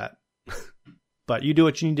to do that. But you do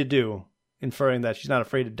what you need to do," inferring that she's not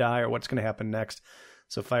afraid to die or what's going to happen next.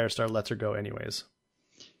 So Firestar lets her go anyways.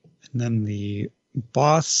 And then the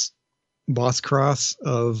boss cross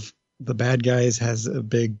of the bad guys has a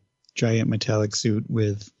big giant metallic suit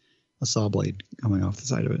with a saw blade coming off the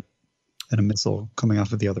side of it and a missile coming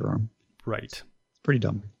off of the other arm. Right. It's pretty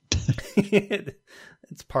dumb.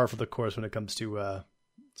 It's par for the course when it comes to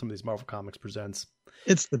some of these Marvel Comics presents.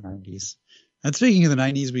 It's the 90s. And speaking of the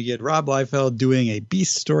 90s, we get Rob Liefeld doing a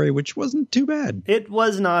Beast story, which wasn't too bad. It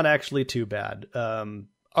was not actually too bad.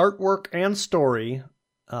 Artwork and story,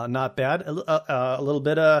 not bad. A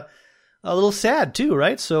little sad too,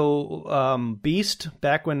 right? So Beast,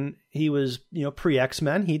 back when he was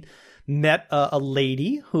pre-X-Men, he met a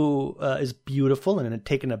lady who is beautiful and had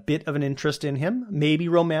taken a bit of an interest in him. Maybe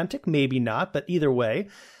romantic, maybe not, but either way,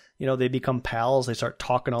 they become pals. They start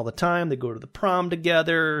talking all the time. They go to the prom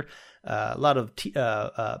together. A lot of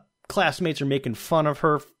classmates are making fun of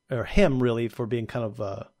her, or him really, for being kind of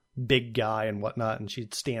a big guy and whatnot. And she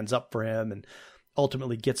stands up for him and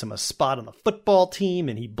ultimately gets him a spot on the football team.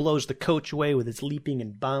 And he blows the coach away with his leaping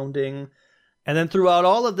and bounding. And then throughout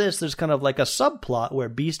all of this, there's kind of like a subplot where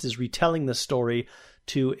Beast is retelling the story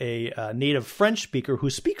to a native French speaker who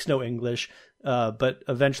speaks no English. But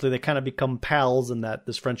eventually they kind of become pals, and that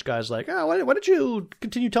this French guy's like, oh, why don't you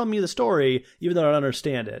continue telling me the story, even though I don't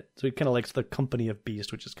understand it? So he kind of likes the company of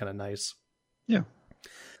Beast, which is kind of nice. Yeah.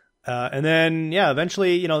 And then,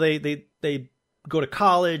 eventually, they go to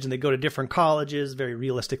college, and they go to different colleges. Very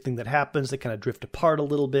realistic thing that happens. They kind of drift apart a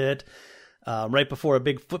little bit. Right before a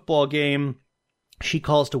big football game, she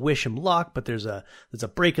calls to wish him luck, but there's a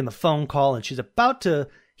break in the phone call, and she's about to...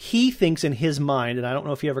 He thinks in his mind, and I don't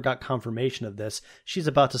know if he ever got confirmation of this, she's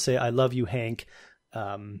about to say, I love you, Hank.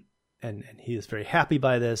 And he is very happy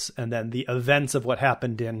by this. And then the events of what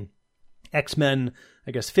happened in X-Men,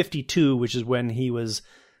 I guess 52, which is when he was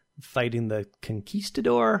fighting the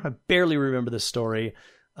Conquistador. I barely remember this story.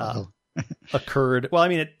 Occurred. Well, I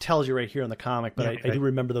mean, it tells you right here in the comic, but I do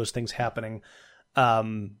remember those things happening.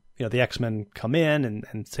 The X-Men come in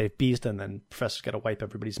and save Beast, and then Professor's got to wipe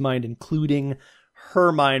everybody's mind, including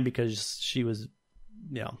her mind, because she was,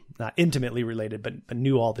 not intimately related, but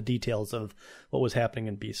knew all the details of what was happening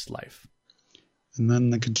in Beast's life. And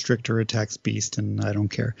then the Constrictor attacks Beast, and I don't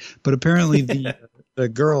care. But apparently the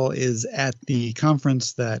girl is at the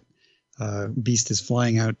conference that Beast is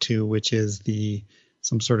flying out to, which is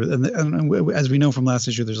some sort of, and as we know from last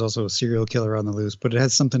issue, there's also a serial killer on the loose, but it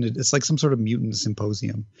has something it's like some sort of mutant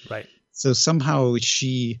symposium. Right. So somehow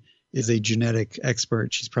she is a genetic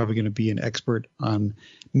expert. She's probably going to be an expert on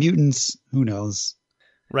mutants. Who knows?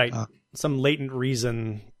 Right. Some latent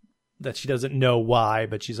reason that she doesn't know why,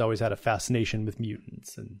 but she's always had a fascination with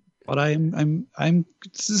mutants. But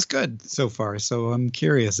this is good so far, so I'm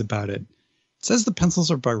curious about it. It says the pencils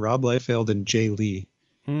are by Rob Liefeld and Jay Lee.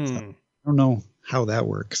 So I don't know how that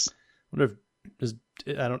works.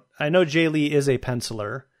 I know Jay Lee is a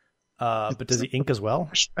penciler. But does he ink as well?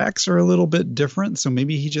 Flashbacks are a little bit different, so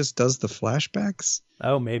maybe he just does the flashbacks.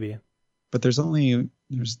 Oh, maybe. But there's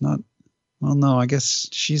not. Well, no, I guess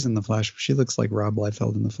she's in the flash. She looks like Rob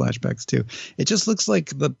Liefeld in the flashbacks too. It just looks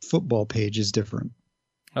like the football page is different.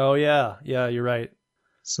 Oh yeah, you're right.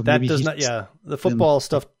 So that does not. Yeah, the football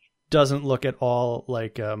stuff doesn't look at all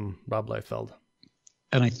like Rob Liefeld.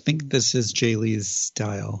 And I think this is Jay Lee's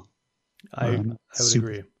style. I would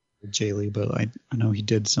agree. Jay Lee, but I know he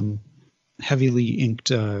did some heavily inked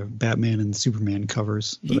Batman and Superman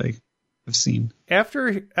covers that I've seen.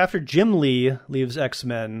 After Jim Lee leaves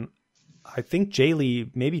X-Men, I think Jay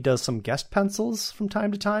Lee maybe does some guest pencils from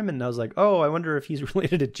time to time, and I was like, oh, I wonder if he's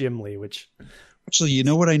related to Jim Lee, which... Actually, you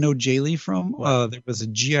know what I know Jay Lee from? There was a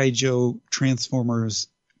G.I. Joe Transformers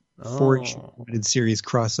 4-issue limited series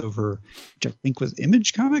crossover, which I think was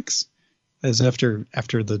Image Comics, as after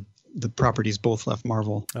the properties both left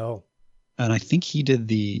Marvel. Oh. And I think he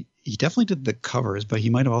definitely did the covers, but he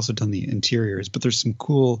might have also done the interiors. But there's some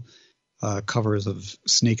cool covers of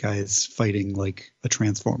Snake Eyes fighting like a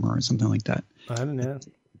Transformer or something like that. I don't know.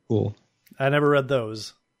 Cool. I never read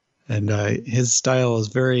those. And his style is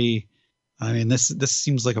very... I mean, this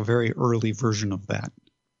seems like a very early version of that.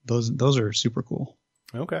 Those are super cool.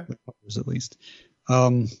 Okay. The covers, at least.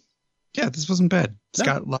 Yeah, this wasn't bad. No.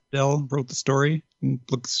 Scott Lobdell wrote the story.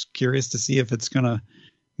 Looks curious to see if it's going to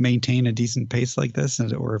maintain a decent pace like this,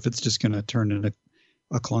 or if it's just going to turn into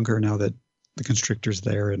a clunker now that the Constrictor's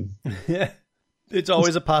there. And it's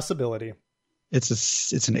always a possibility. It's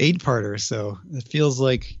an 8-parter, so it feels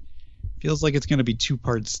like it's going to be 2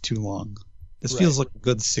 parts too long. This feels like a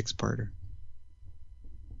good 6-parter.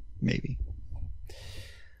 Maybe.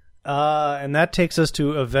 And that takes us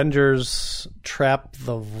to Avengers Trap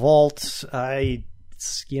the Vault. I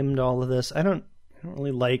skimmed all of this. I don't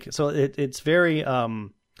really like it. So it's very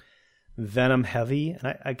Venom heavy,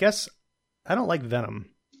 and I guess I don't like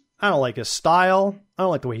Venom. I don't like his style. I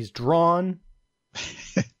don't like the way he's drawn.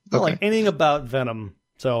 I don't like anything about Venom,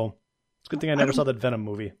 so it's a good thing I never saw that Venom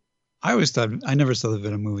movie. I never saw the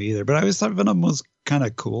Venom movie either, but I always thought Venom was kind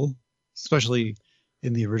of cool, especially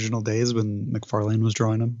in the original days when McFarlane was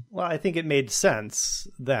drawing him. Well, I think it made sense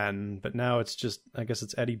then, but now it's just, I guess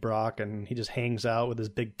it's Eddie Brock, and he just hangs out with his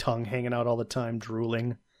big tongue hanging out all the time,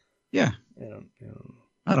 drooling. Yeah.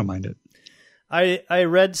 I don't mind it. I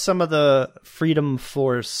read some of the Freedom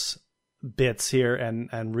Force bits here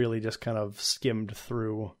and really just kind of skimmed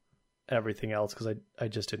through everything else because I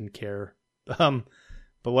just didn't care.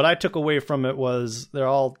 But what I took away from it was they're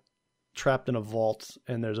all trapped in a vault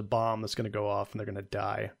and there's a bomb that's going to go off and they're going to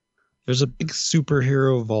die. There's a big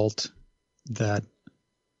superhero vault that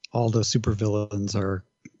all the supervillains are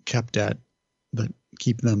kept at that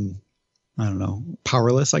keep them, I don't know,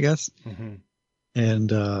 powerless, I guess. Mm-hmm.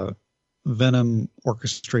 And Venom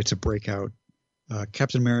orchestrates a breakout.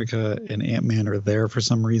 Captain America and Ant-Man are there for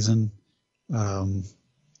some reason. And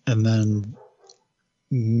then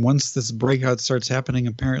once this breakout starts happening,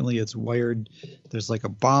 apparently it's wired. There's like a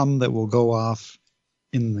bomb that will go off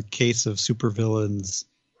in the case of supervillains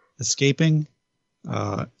escaping.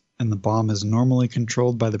 And the bomb is normally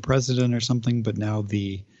controlled by the president or something, but now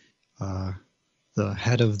the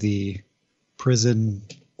head of the prison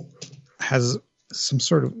has some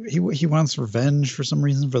sort of he wants revenge for some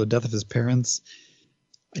reason for the death of his parents.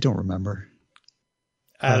 I don't remember.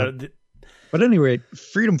 But anyway,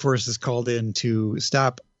 Freedom Force is called in to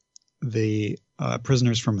stop the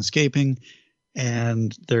prisoners from escaping,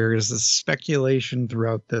 and there's a speculation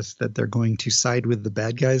throughout this that they're going to side with the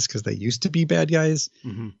bad guys because they used to be bad guys.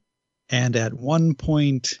 Mm-hmm. And at one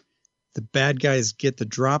point, the bad guys get the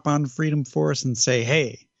drop on Freedom Force and say,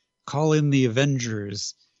 "Hey, call in the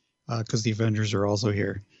Avengers." Because the Avengers are also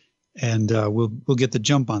here, and we'll get the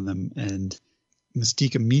jump on them. And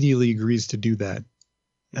Mystique immediately agrees to do that.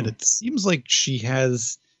 And it seems like she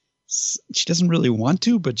doesn't really want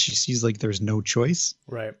to, but she sees like there's no choice.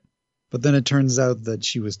 Right. But then it turns out that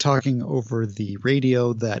she was talking over the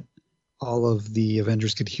radio that all of the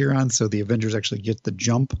Avengers could hear on, so the Avengers actually get the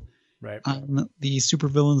jump on the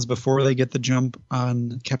supervillains before they get the jump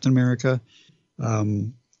on Captain America.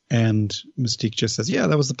 And Mystique just says, yeah,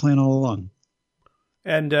 that was the plan all along.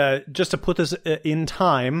 And just to put this in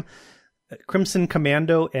time, Crimson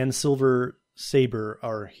Commando and Silver Saber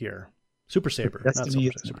are here. Super Saber, not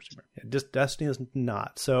Super Saber. Yeah, Destiny is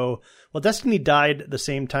not. So, well, Destiny died the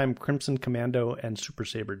same time Crimson Commando and Super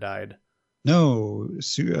Saber died. No,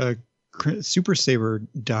 Super Saber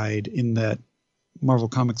died in that Marvel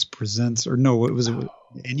Comics Presents, or no, it was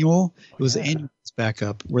annual. It was Annual's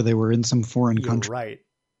backup where they were in some foreign country. Right.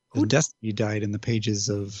 Who Destiny died in the pages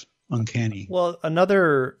of Uncanny. Well,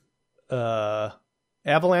 another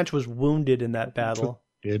Avalanche was wounded in that battle.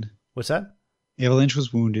 What's that? Avalanche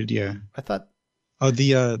was wounded, yeah. I thought. Oh,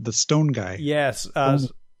 the stone guy. Yes,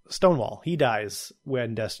 Stonewall. He dies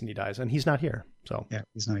when Destiny dies, and he's not here. So yeah,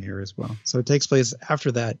 he's not here as well. So it takes place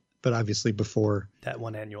after that, but obviously before that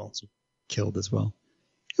one Annual killed as well.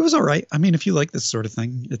 It was all right. I mean, if you like this sort of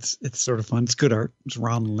thing, it's sort of fun. It's good art. It's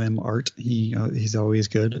Ron Lim art. He's always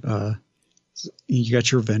good. You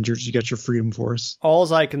got your Avengers. You got your Freedom Force.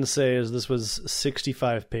 All I can say is this was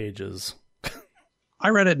 65 pages. I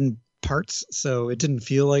read it in parts, so it didn't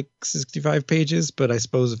feel like 65 pages. But I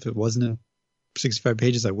suppose if it wasn't 65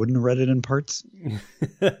 pages, I wouldn't have read it in parts.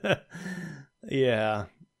 Yeah,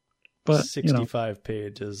 but 65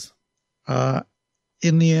 pages.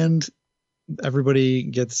 In the end, everybody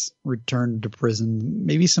gets returned to prison.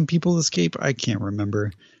 Maybe some people escape. I can't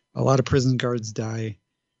remember. A lot of prison guards die.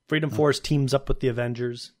 Freedom Force teams up with the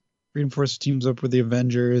Avengers. Freedom Force teams up with the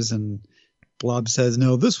Avengers, and Blob says,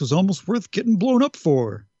 no, this was almost worth getting blown up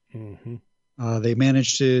for. Mm-hmm. They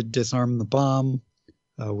managed to disarm the bomb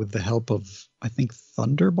with the help of, I think,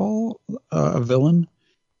 Thunderball, a villain,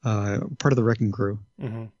 part of the Wrecking Crew.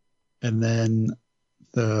 Mm-hmm. And then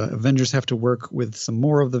the Avengers have to work with some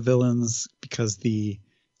more of the villains because the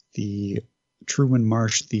Truman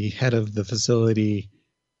Marsh, the head of the facility,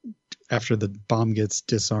 after the bomb gets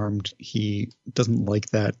disarmed, he doesn't like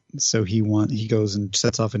that. So he goes and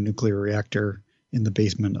sets off a nuclear reactor in the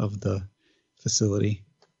basement of the facility.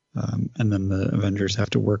 And then the Avengers have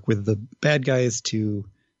to work with the bad guys to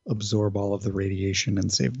absorb all of the radiation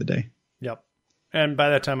and save the day. Yep. And by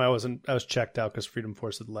that time I was checked out because Freedom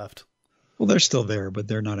Force had left. Well, they're still there, but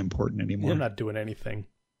they're not important anymore. They're not doing anything.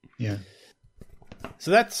 Yeah.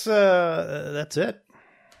 So that's it.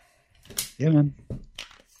 Yeah, man.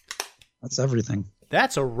 That's everything.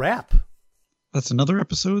 That's a wrap. That's another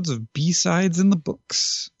episode of B-Sides in the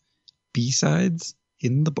Books. B-Sides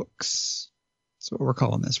in the Books. That's what we're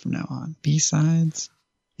calling this from now on. B-Sides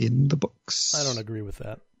in the Books. I don't agree with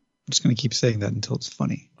that. just going to keep saying that until it's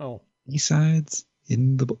funny. Oh. B-sides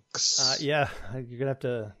in the books. Yeah, you're going to have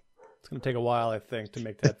to... It's going to take a while, I think, to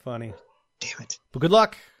make that funny. Damn it. But good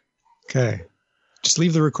luck. Okay. Just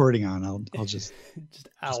leave the recording on. I'll just... just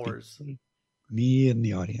hours. Just me and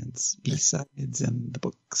the audience. B-sides in the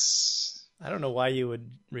books. I don't know why you would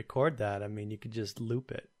record that. I mean, you could just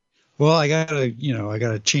loop it. Well, I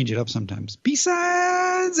gotta change it up sometimes.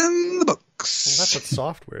 B-sides in the books. Well, that's what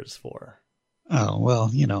software is for. Oh, well,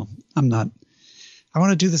 I want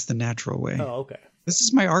to do this the natural way. Oh, okay. This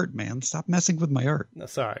is my art, man. Stop messing with my art. No,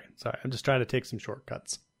 sorry. I'm just trying to take some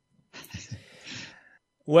shortcuts.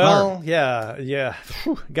 Well, Mark. Yeah.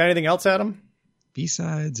 Whew. Got anything else, Adam?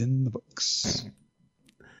 B-sides in the books.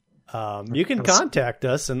 You can contact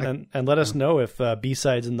us and let us know if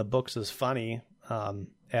B-sides in the books is funny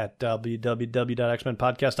at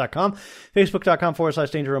www.xmenpodcast.com,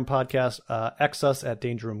 facebook.com/Danger Room Podcast, X us at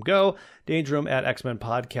Danger Room Go, Danger Room at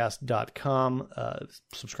xmenpodcast.com.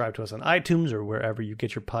 Subscribe to us on iTunes or wherever you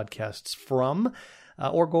get your podcasts from,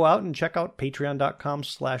 or go out and check out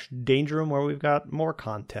patreon.com/Danger Room, where we've got more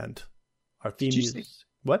content. Our theme is...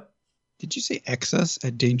 What? Did you say X us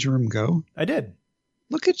at Danger Room Go? I did.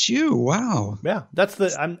 Look at you. Wow. Yeah, that's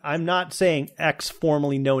I'm not saying X,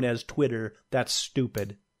 formerly known as Twitter. That's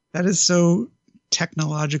stupid. That is so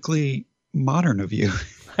technologically modern of you.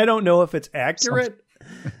 I don't know if it's accurate,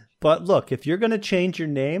 but look, if you're going to change your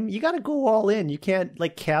name, you got to go all in. You can't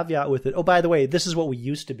caveat with it. Oh, by the way, this is what we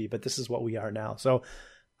used to be, but this is what we are now. So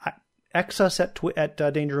X us at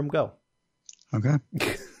Danger Room Go. Okay.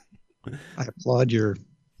 I applaud your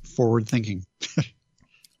forward thinking.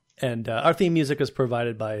 And our theme music is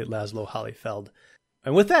provided by Laszlo Hollifeld.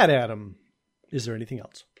 And with that, Adam, is there anything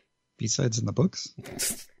else? B-sides in the books?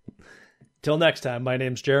 Till next time, my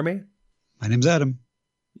name's Jeremy. My name's Adam.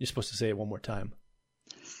 You're supposed to say it one more time.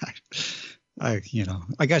 I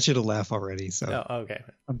got you to laugh already, so okay.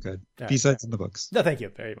 I'm good. All B-sides in the books. No, thank you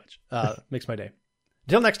very much. Makes my day.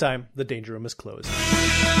 Till next time, the Danger Room is closed.